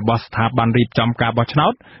ភាពរបស់ស្ថាប័នរៀបចំការបោះឆ្នោ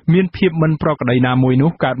តមានភាពមិនប្រក្រតីណាមួយ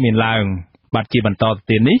នោះកើតមានឡើងបាទជាបន្តទៅ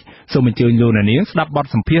ទៀតនេះសូមអញ្ជើញលោកអ្នកនាងស្ដាប់បទ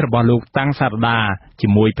សម្ភាសន៍របស់លោកតាំងសារដាជា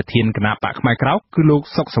មួយប្រធានគណៈបកផ្នែកក្រោកគឺលោក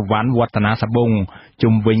សុកសវណ្ណវឌ្ឍនាសាប៊ុង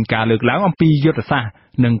ជុំវិញការលើកឡើងអំពីយុទ្ធសាស្ត្រ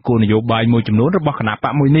និងគោលនយោបាយមួយចំនួនរបស់គណៈប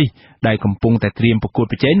កមួយនេះដែលកំពុងតែត្រៀមប្រកួត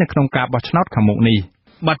ប្រជែងនៅក្នុងការបោះឆ្នោតខាងមុខនេះ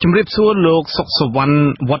បាទជំរាបសួរលោកសុកសវណ្ណ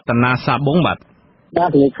វឌ្ឍនាសាប៊ុងបាទ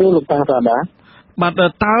ជំរាបសួរលោកតាំងសារដាបាទ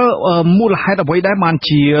តើមូលហេតុអ្វីដែលបាន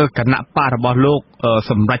ជាគណៈបករបស់លោក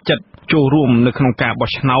សម្រេចចិត្តចូលរួមនៅក្នុងការបោះ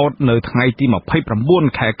ឆ្នោតនៅថ្ងៃទី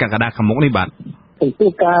29ខែកក្កដាខាងមុខនេះបាទចំពោះ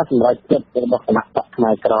ការសម្រេចចិត្តរបស់គណៈបកផ្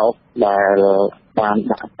នែកក្រោកដែលបាន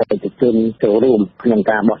ដាក់បេក្ខជនចូលរួមក្នុង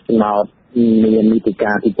ការបោះឆ្នោតមាននីតិ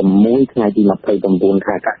កាលទី6ថ្ងៃទី29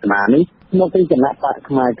ខែកក្កដានេះមកពីគណៈបក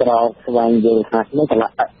ផ្នែកក្រោកស្វែងយល់ថានៅកលៈ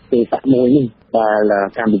ទេសៈមួយនេះដែល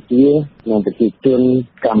កម្ពុជានិងប្រជាជន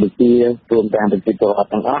កម្ពុជារួមទាំងប្រជាពលរដ្ឋ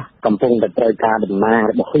ទាំងអស់កំពុងតែត្រូវការដំណើរ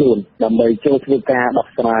របស់ខ្លួនដើម្បីចូលធ្វើការដោះ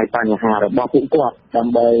ស្រាយបញ្ហារបស់ពួកគាត់ដើ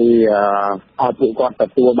ម្បីឲ្យពួកគាត់ទ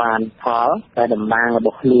ទួលបានផលតែដំណើររប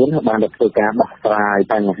ស់ខ្លួនបានទៅធ្វើការដោះស្រាយ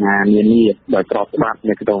បញ្ហានានាដោយស្របច្បាប់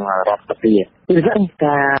នៅក្នុងរដ្ឋសភាពីព្រោះ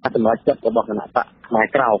ការសម្រេចចិត្តរបស់គណៈបកផ្នែក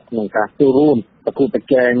ក្រោកក្នុងការចូលរួមប្រគល់ប្រ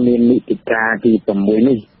ជែងមាននីតិកាលទី6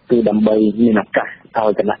នេះគឺដើម្បីមានឱកាសឲ្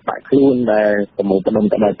យគណៈបកខ្លួនដែលប្រមូលផ្ដុំ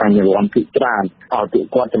ទៅដោយបញ្ញវន្តភាគច្រើនឲ្យពួក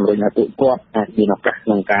គាត់ជំរុញឲ្យពួកគាត់អាចមានឱកាសក្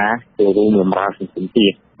នុងការចូលរួមបម្រើសង្គមទៀ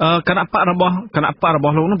តគណៈបករបស់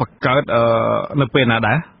លោកនោះបង្កើតនៅពេលណា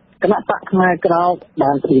ដែរគណៈបកផ្នែកក្រោក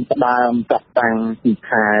បានត្រៀមផ្ដើមចាត់តាំងពី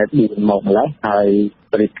ខែ4មកម្លេះហើយ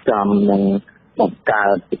រៀបចំនឹងបង្កើ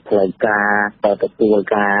តពីផ្លូវការទទួល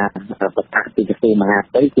ការប្រកាសពីក្រសួងមហា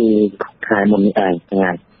ផ្ទៃគឺខែមុននេះឯងថ្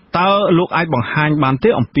ងៃតើលោកអាចបង្ហាញបានទេ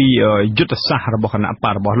អំពីយុទ្ធសាស្ត្ររបស់គណៈប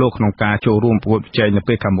ករបស់លោកក្នុងការចូលរួមប្រកួតប្រជែងនៅ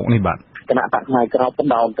ពេលខាងមុខនេះបាទគណៈបកផ្នែកក្រោកផ្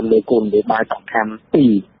ដោតទៅលើគោលនយោបាយសំខាន់ពី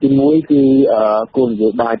រទី1គឺគោលនយោ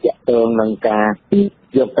បាយទាក់ទងនឹងការ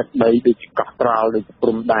យកទឹកដីពីកោះត្រល់ឬព្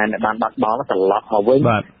រំដែនដែលបានបាត់បង់ត្រឡប់មកវិញ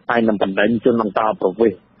ហើយនឹងបណ្ដេញជនបន្តប្រវេ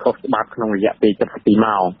សន៍ខុសច្បាប់ក្នុងរយៈពេល72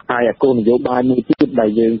ម៉ោងហើយគោលនយោបាយមួយទៀតដែល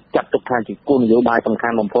យើងចាត់ទុកថាជាគោលនយោបាយសំខា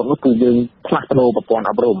ន់បំផុតនោះគឺយើងផ្លាស់ប្ដូរប្រព័ន្ធ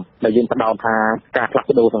អប់រំដែលយើងផ្ដោតថាការផ្លាស់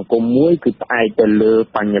ប្ដូរសង្គមមួយគឺផ្អែកទៅលើ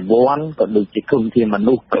បញ្ញវន្តក៏ដូចជាធនធានម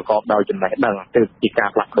នុស្សប្រកបដោយចំណេះដឹងទៅជាការ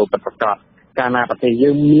ផ្លាស់ប្ដូរពិតប្រាកដកាលណាប្រទេសយើ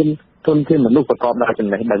ងមាន ធនធានមនុស្សប្រកបដោយចំ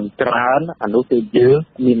ណេះដឹងច្រើនអានោះគឺយើង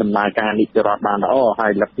មានដំណើរការនីតិរដ្ឋបានល្អហើ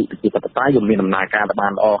យលទ្ធិប្រជាធិបតេយ្យយើងមានដំណើរការបា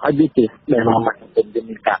នល្អហើយវាជាដែលនាំមកសង្គមយើង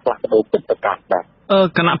មានការផ្លាស់ប្ដូរពិតប្រាកដដែរ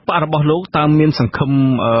គណៈបករបស់លោកតើមានសង្ឃឹម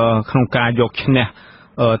ក្នុងការយកឈ្នះ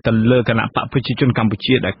ទៅលើគណៈបកប្រជាជនកម្ពុ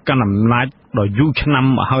ជាដែលកាន់អំណាចដ៏យូរឆ្នាំ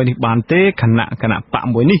មកហើយនេះបានទេគណៈបក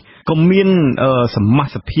មួយនេះក៏មានសមា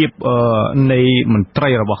ជិកភាពនៃមន្ត្រី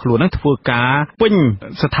របស់ខ្លួននឹងធ្វើការពេញ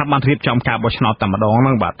ស្ថាប័នរៀបចំការបោះឆ្នោតតែម្ដងហ្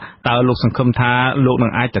នឹងបាទតើលោកសង្ឃឹមថាលោកនឹ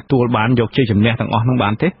ងអាចទទួលបានយកជ័យជំនះទាំងអស់ហ្នឹងបា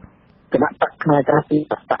នទេគណៈបកផ្នែកការពី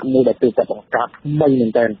បកមួយដែលគឺតែបង្កើតថ្មីមែ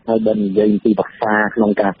នទែនហើយបើនិយាយពីភាសាក្នុ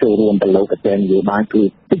ងការចូលរួមទៅលើកញ្ចែននយោបាយគឺ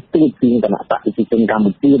តិចតួចជាងគណៈបកប្រជាជនកម្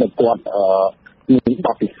ពុជាដែលគាត់មានប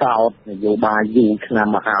ទពិសោធន៍នយោបាយយូរឆ្នាំ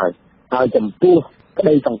មកហើយចំពោះក្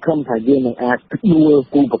តីសង្ឃឹមថាយើងនឹងអាចដួល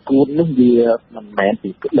គូប្រកួតនេះវាមិនមែនជា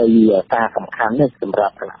ក្តីការសំខាន់ទេសម្រា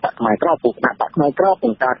ប់គណៈបកផ្នែកក្រៅពួកគណៈបកផ្នែកក្រៅប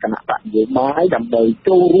ង្កើតគណៈបកនយោបាយដើម្បី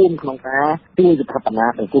ចូលរួមក្នុងការជួយស្ថាបនា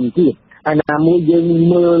សង្គមជាតិហើយណាមួយយើង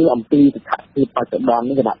មើលអំពីស្ថានភាពបច្ចុប្បន្ន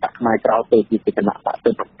នេះគណៈបកផ្នែកក្រៅទៅជាគណៈបក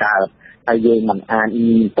ទៅបង្កើតហើយយើងមិនអាច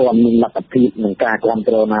មានលទ្ធភាពនឹងការគ្រប់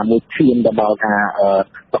គ្រងណាមួយឈានទៅដល់ការ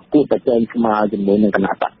ប្រកួតប្រជែងស្មើជាមួយនឹងគ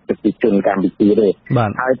ណៈបកប្រជាជនកម្ពុជាទេ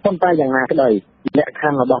ហើយប៉ុន្តែយ៉ាងណាក្តីលក្ខខ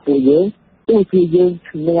ណ្ឌរបស់ពួកយើងទោះជាយើង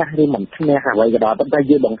ឈ្នះឬមិនឈ្នះអ្វីក៏ដោយប៉ុន្តែ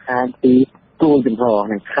យើងបង្ហាញពីគោលជំហរ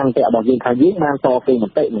និងខន្តីរបស់យើងថាយើងបានតស៊ូម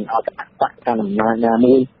តិនឹងឲ្យគណៈបកកណ្ដាលអំណាចណា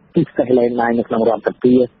មួយពិសេសលែងនៅក្នុងរដ្ឋស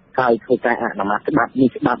ភាហើយធ្វើការអនុម័តច្បាប់នេះ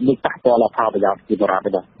ប៉ះពាល់ដល់ផលប្រយោជន៍ប្រជាពលរដ្ឋ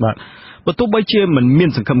ទេបាទបើទោះបីជាមិនមាន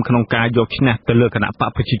សង្ឃឹមក្នុងការយកឈ្នះទៅលើគណៈបក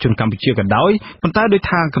ប្រជាជនកម្ពុជាក៏ដោយប៉ុន្តែដោយ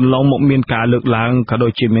ថាកន្លងមកមានការលើកឡើងក៏ដូ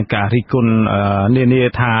ចជាមានការរិះគន់នានា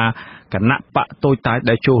ថាគណៈបកតូចតាច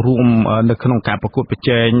ដែលចូលរួមនៅក្នុងការប្រកួតប្រ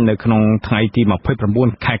ជែងនៅក្នុងថ្ងៃទី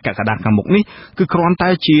29ខែកក្កដាខាងមុខនេះគឺគ្រាន់តែ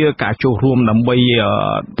ជាការចូលរួមដើម្បី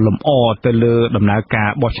លំអទៅលើដំណើរការ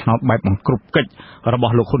បោះឆ្នោតបែបបង្ក្រប់កិច្ចរប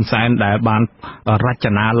ស់លោកហ៊ុនសែនដែលបានរច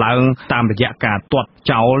នាឡើងតាមរយៈការទាត់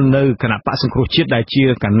ចោលនៅគណៈបកសង្គ្រោះជាតិដែលជា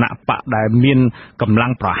គណៈបកដែលមានកម្លាំ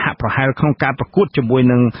ងប្រហាក់ប្រហែលក្នុងការប្រកួតជាមួយ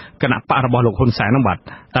នឹងគណៈបករបស់លោកហ៊ុនសែននោះបាទ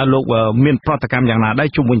តើលោកមានប្រតិកម្មយ៉ាងណាដែរ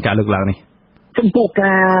ជុំវិញការលើកឡើងនេះចំពោះ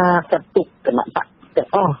ការចាត់ទុកគណៈបកទាំង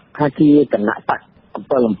អស់ថាជាគណៈបក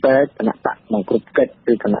7 គណៈបកក្នុងគ្រប់កិច្ច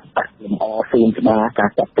ឬគណៈបកលំអសួនច្បារការ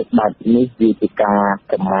ចាត់ទុកបែបនេះវាជាការ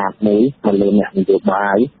កម្មាធមួយមកលើអ្នកនយោបា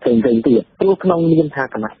យផ្សេងៗទៀតព្រោះក្នុងនាមថា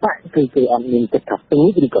គណៈបកគឺគេអត់មានចិត្តថាទូ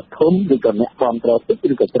ឬក៏ធំឬក៏អ្នកគ្រប់គ្រងតិច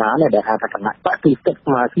ឬក៏ច្រើនដែលហៅថាគណៈបកគឺស្ថិត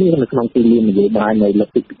ស្មើគ្នានៅក្នុងទីលាននយោបាយនៃល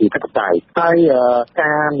ទ្ធិប្រជាធិបតេយ្យហើយ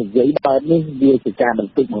ការនិយាយបែបនេះវាជាការប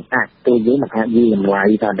ន្តិចបង្អាក់ទៅយើងមិនអាចនិយាយតម្លៃ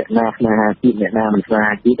ថាអ្នកណាស្នេហាជាតិអ្នកណាមិនស្នេ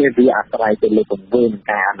ហាជាតិទេវាអាស្រ័យទៅលើពង្វើនៃ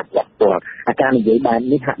ការអនុវត្តផ្ទាល់ការនិយាយបែប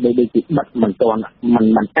នេះហាក់ដូចជាបិទមិនទាន់មិន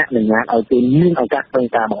អនុញ្ញាតឲ្យគេមានឱកាសក្នុង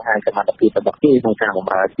ការបង្ហាញសមត្ថភាពរបស់គេក្នុងការប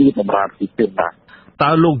ម្រើជាតិបម្រើប្រជាជនបាទតើ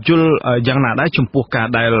លោកយល់យ៉ាងណាដែរចំពោះការ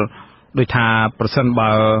ដែលដូចថាប្រសិនបើ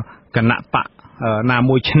គណៈបកណា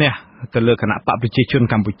មួយឈ្នះទៅលើគណៈបកប្រជាជន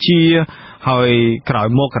កម្ពុជាហើយក្រោយ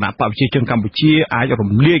មកគណៈបកប្រជាជនកម្ពុជាអាច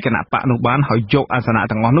រំលាយគណៈបកនោះបានហើយយកអាសនៈ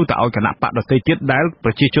ទាំងអស់នោះទៅឲ្យគណៈបកដទៃទៀតដែលប្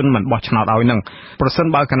រជាជនមិនបោះឆ្នោតឲ្យនឹងប្រសិន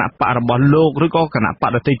បើគណៈបករបស់លោកឬក៏គណៈបក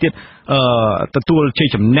ដទៃទៀតទទួលជ័យ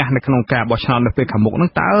ជំនះនៅក្នុងការបោះឆ្នោតនៅពេលខាងមុខនោះ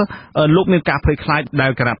តើលោកមានការភ័យខ្លាចដែ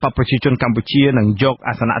លគណៈបកប្រជាជនកម្ពុជានឹងយក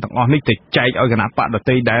អាសនៈទាំងអស់នេះទៅចែកឲ្យគណៈបកដ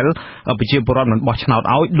ទៃដែលប្រជាពលរដ្ឋមិនបោះឆ្នោត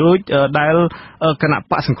ឲ្យដោយដែលគណៈ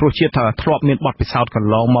បកសង្គ្រោះជាតិធ្លាប់មានបទពិសោធន៍ក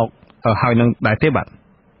ន្លងមកហើយនឹងដែរទេបាទ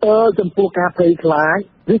ចំពោះការភ័យខ្លាច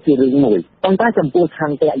វាជារឿងមួយប៉ុន្តែចំពោះឆ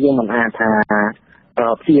ន្ទៈយើងមិនអាចថា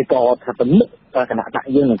ព្យាករថាទំនុកគណៈបក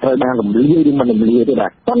យើងនឹងត្រូវបានរំលាយឬមិនរំលាយទេបា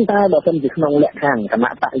ទប៉ុន្តែបើសិនជាក្នុងលក្ខខណ្ឌគ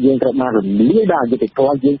ណៈបកយើងត្រូវបានរំលាយដោយយុត្តិធ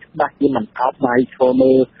ម៌យើងច្បាស់ជាមិនអោបបាយឈរ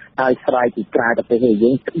មើលហើយស្រ័យពីក្រៅប្រទេសយើ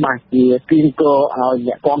ងច្បាស់ជាគៀងគរឲ្យ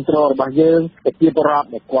អ្នកគ្រប់គ្រងរបស់យើងប្រជាពលរដ្ឋ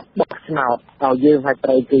ដែលគាត់បោះឆ្នោតឲ្យយើងឲ្យត្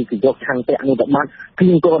រូវគឺយកឆន្ទៈនេះទៅបានគៀ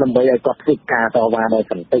ងគរដើម្បីឲ្យគាត់ធ្វើការតវ៉ាដោយ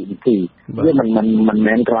សន្តិវិធីវាមិន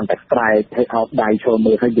មែនគ្រាន់តែស្រែកឲ្យអោបដៃឈរ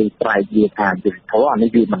មើលឲ្យយើងស្រែកវាថាយុត្តិធម៌អានេះ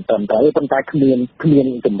វាមិនត្រឹមត្រូវប៉ុន្តែគ្មាន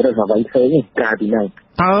ជំរឿនអ្វីផ្សេងទេក្រៅពីនេះ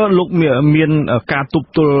តើលោកមានការទប់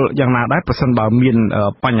ទល់យ៉ាងណាដែរប្រសិនបើមាន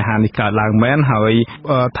បញ្ហានេះកើតឡើងមែនហើយ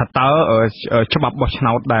ថាតើច្បាប់បោះឆ្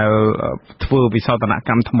នោតដែលធ្វើវិសោធនក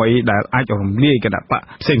ម្មថ្មីដែលអាចរំលាយគណៈបក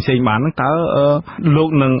ផ្សេងៗបានហ្នឹងតើលោក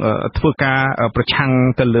នឹងធ្វើការប្រឆាំង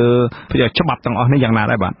ទៅលើច្បាប់ទាំងអស់នេះយ៉ាងណា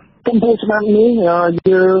ដែរបាទចំពោះច្បាប់នេះ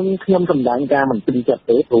ខ្ញុំសម្ដែងការមិនពេញចិត្ត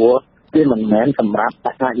ទេព្រោះវាមិនមែនសម្រាប់ប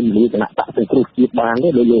កការរំលាយគណៈបកសង្គ្រោះជាតិបានទេ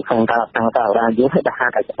ដោយយកខាងការតាំងតារាយកឲ្យថា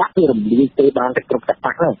តែច្បាប់វារំលាយទេបានតែគ្រប់ប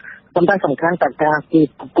កហ្នឹងប៉ុន្តែសំខាន់តែការគេ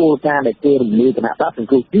គោលការណ៍ដែលគេរំលាយគណៈបកសង្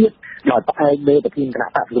គ្រោះជាតិដោយផ្អែកលើប្រធានគណៈ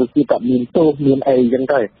បកសង្គ្រោះជាតិក៏មានទោសមានអីចឹង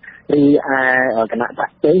ទៅឬឯគណៈបក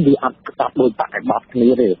ផ្សេងវាអត់ស្ដាប់ដោយបកឯបោះគ្នា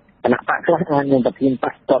ទេ គណៈបកខ្លះអាចមានប្រធានប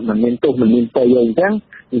កគាត់មិនមានទោសមិនមានទៅអញ្ចឹង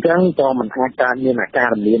ក៏មិនអាចកើតមានអាការ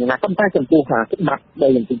រំលាយណាប៉ុន្តែចំពោះច្បាប់ដី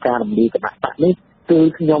អំពីការរំលាយគណៈបកនេះគឺ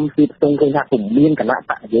ខ្ញុំគឺផ្ទុំឃើញថាពុំមានគណៈ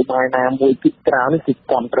បកនយោបាយណាមួយពីក្រៅនេះគឺ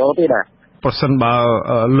គ្រប់គ្រងទេបាទប្រសិនបើ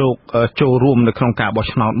លោកចូលរួមនៅក្នុងការបោះ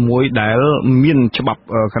ឆ្នោតមួយដែលមានច្បាប់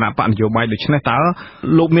គណៈបកនយោបាយដូច្នេះតើ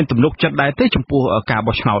លោកមានទំនុកចិត្តដែរទេចំពោះការ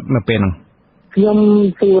បោះឆ្នោតនៅពេលហ្នឹងខ្ញុំ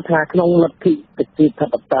ជឿថាក្នុងលទ្ធិប្រជាធិ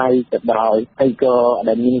បតេយ្យទៅដោយហើយក៏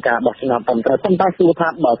ដែលមានការបោះឆ្នោតតាមត្រូវប៉ុន្តែជឿថា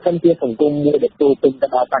បើសិនជាសង្គមមួយដែលទូពេញទៅ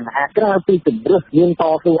ដល់បញ្ហាក្រៅពីជំរឿសយើងត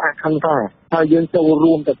ស៊ូអខន្តាហើយយើងចូល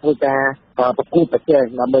រួមទៅធ្វើការប្រគល់ប្រជែង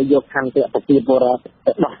ដើម្បីយកខន្តិប្រជាពលរដ្ឋ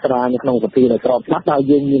ទៅដោះស្រាយនៅក្នុងសភាដែលស្របច្បាប់ដោយ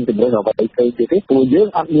យើងមានជំរឿសអ្វីផ្សេងទៀតទេព្រោះយើង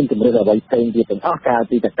អត់មានជំរឿសអ្វីផ្សេងទៀតទាំងអស់ការ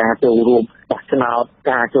ពីការចូលរួមបោះឆ្នោត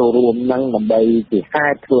ការចូលរួមនឹងដើម្បីជាហេ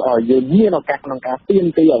តុធ្វើឲ្យយើងមានឱកាសក្នុងការទាម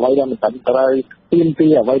ទារអ្វីដែលមិនត្រឹមត្រូវទាមទា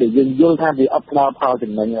រអ្វីដែលយើងយល់ថាវាអត់ផ្ដល់ផល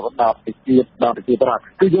ចំណេញដល់ប្រជាពលរដ្ឋ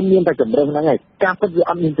គឺយើងមានតែជំរឿសហ្នឹងហើយការពិតវា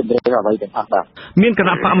អត់មានជំរឿសអ្វីទាំងអស់បាទមានគ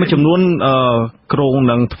ណៈបកមួយចំនួនក្រុង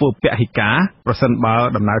នឹងធ្វើពហិការប្រសិនបើ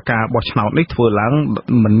ដំណើរការបោះឆ្នោតនេះធ្វើឡើង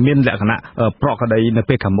មិនមានលក្ខណៈប្រក្រតីនៅ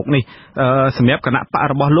ពេលខាងមុខនេះសម្រាប់គណៈបក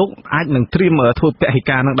របស់លោកអាចនឹងត្រៀមធ្វើពហិ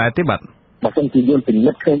ការនឹងដែរទេបាទបើសិនជាយើងពិ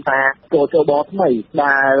និត្យឃើញថាកោជបថ្មី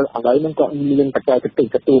ដែលឥឡូវហ្នឹងក៏មានបច្ចេកទេស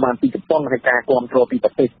ទទួលបានពីជប៉ុនហើយការគ្រប់គ្រងពីប្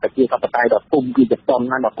រទេសប្រជាធិបតេយ្យដ៏ធំពីជប៉ុន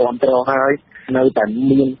ហ្នឹងក៏គ្រប់គ្រងហើយនៅតែ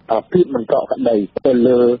មានភាពមិនប្រក្រតីទៅ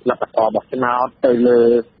លើលទ្ធផលបោះឆ្នោតទៅលើ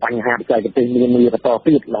បញ្ហាបច្ចេកទេសនានាបន្ត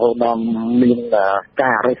ទៀតរហូតដល់មានកា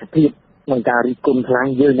រអរិទ្ធភាពក្នុងការរីកគុណខ្លាំង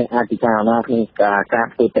យើងនឹងអាចពិចារណាក្នុងការ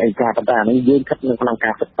ធ្វើបេក្ខការបន្តនេះយើងគិតនៅក្នុង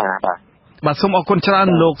ការសិក្សាបាទសូមអរគុណច្រើន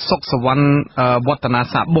លោកសុកសវណ្ណវឌ្ឍនា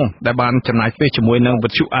សាបុងដែលបានចំណាយពេលជាមួយនឹងវិ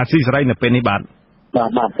ទ្យុអាស៊ីសេរីនៅពេលនេះបាទ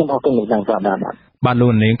សូមអរគុណលោកតាំងសារដាបាទលោ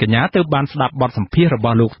កនាងកញ្ញាទើបបានស្ដាប់បទសម្ភាសន៍រប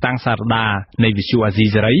ស់លោកតាំងសារដានៃវិទ្យុអាស៊ី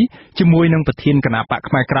សេរីជាមួយនឹងប្រធានគណៈបក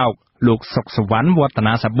ខ្មែរក្រោកលោកសុកសវណ្ណវឌ្ឍ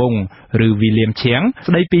នាសាបុងឬវីលៀមឈៀង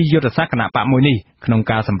ស្ដីពីយុទ្ធសាស្ត្រគណៈបកមួយនេះក្នុង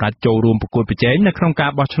ការសម្រេចចូលរួមប្រកួតប្រជែងនៅក្នុងកា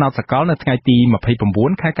របោះឆ្នោតសកលនៅថ្ងៃទី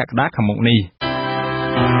29ខែកក្កដាខាងមុខនេះ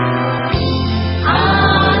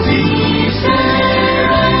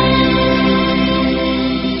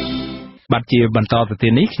បាទជាបន្តទៅទៀ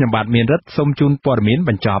តនេះខ្ញុំបាទមានរិទ្ធសូមជូនព័ត៌មានប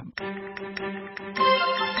ញ្ចប់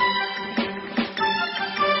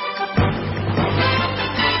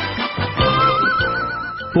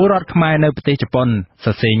ពលរដ្ឋខ្មែរនៅប្រទេសជប៉ុនស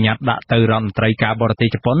រសេរញត្តិដាក់ទៅរដ្ឋមន្ត្រីការបរទេស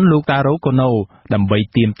ជប៉ុនលោកតារ៉ូកូណូដើម្បី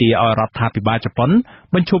ទាមទារឲ្យរដ្ឋាភិបាលជប៉ុន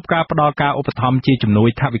បញ្ឈប់ការផ្ដល់ការឧបត្ថម្ភជាជំនួយ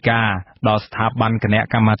ថវិកាដល់ស្ថាប័នគណៈ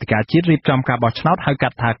កម្មាធិការជាតិរៀបចំការបោះឆ្នោតហៅកា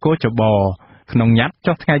ត់ថាកោចបក្នុងញត្តិ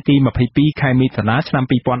ចុះថ្ងៃទី22ខែមិថុនាឆ្នាំ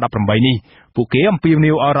2018នេះពួកគេអំពាវ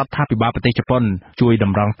នាវឲ្យរដ្ឋាភិបាលប្រទេសជប៉ុនជួយត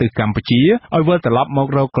ម្រង់ទិសកម្ពុជាឲ្យវិលត្រឡប់មក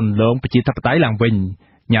រកគន្លងប្រជាធិបតេយ្យឡើងវិញ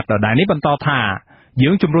ញត្តិដដែលនេះបន្តថាយើ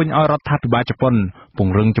ងជំរុញឲ្យរដ្ឋាភិបាលជប៉ុនព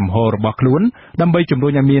ង្រឹងជំហររបស់ខ្លួនដើម្បីជំរុ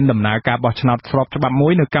ញឲ្យមានដំណើរការបោះឆ្នោតស្របច្បាប់មួ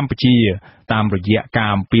យនៅកម្ពុជាតាមរយៈការ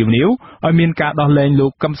អំពាវនាវឲ្យមានការដោះលែងលោ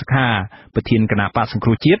កកឹមសុខាប្រធានគណៈបក្សសង្គ្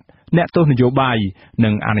រោះជាតិអ្នកទស្សនយោបាយនិ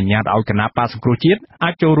ងអនុញ្ញាតឲ្យគណៈបក្សសង្គ្រោះជាតិអា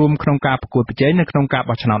ចចូលរួមក្នុងការប្រកួតប្រជែងនៅក្នុងការ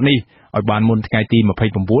បោះឆ្នោតនេះឲ្យបានមុនថ្ងៃទី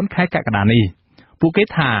29ខែកក្កដានេះពួកគេ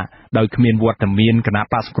ថាដោយគ្មានវត្តមានគណៈ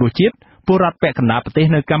បក្សសង្គ្រោះជាតិពលរដ្ឋពាក់កណ្ដាលប្រទេស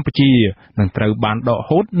នៅកម្ពុជានឹងត្រូវបានដក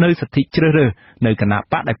ហូតនៅសិទ្ធិជ្រើសរើសនៅគណៈ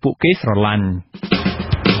បកដែលពួកគេស្រឡាញ់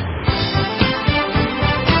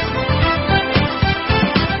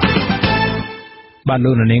បាន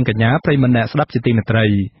លោកនាងកញ្ញាប្រិយមិត្តអ្នកស្ដាប់ជាទីមេត្រី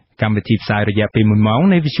កម្មវិធីផ្សាយរយៈពេល1ម៉ោង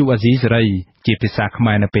នៃវិទ្យុអាស៊ីសេរីជាភាសាខ្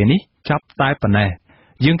មែរនៅពេលនេះចាប់តែប៉ុណ្ណេះ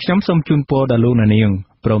យើងខ្ញុំសូមជូនពរដល់លោកនាង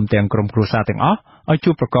ព្រមទាំងក្រុមគ្រួសារទាំងអស់ឲ្យ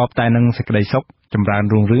ជួបប្រកបតែនឹងសេចក្តីសុខចម្រើន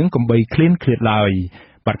រុងរឿងកុំបីឃ្លានឃ្លាតឡើយ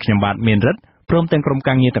បាទខ្ញុំបាទមានរិទ្ធព្រមទាំងក្រុម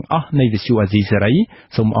ការងារទាំងអស់នៃវិទ្យុអាស៊ីសេរី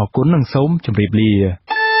សូមអរគុណនិងសូមជម្រាបលា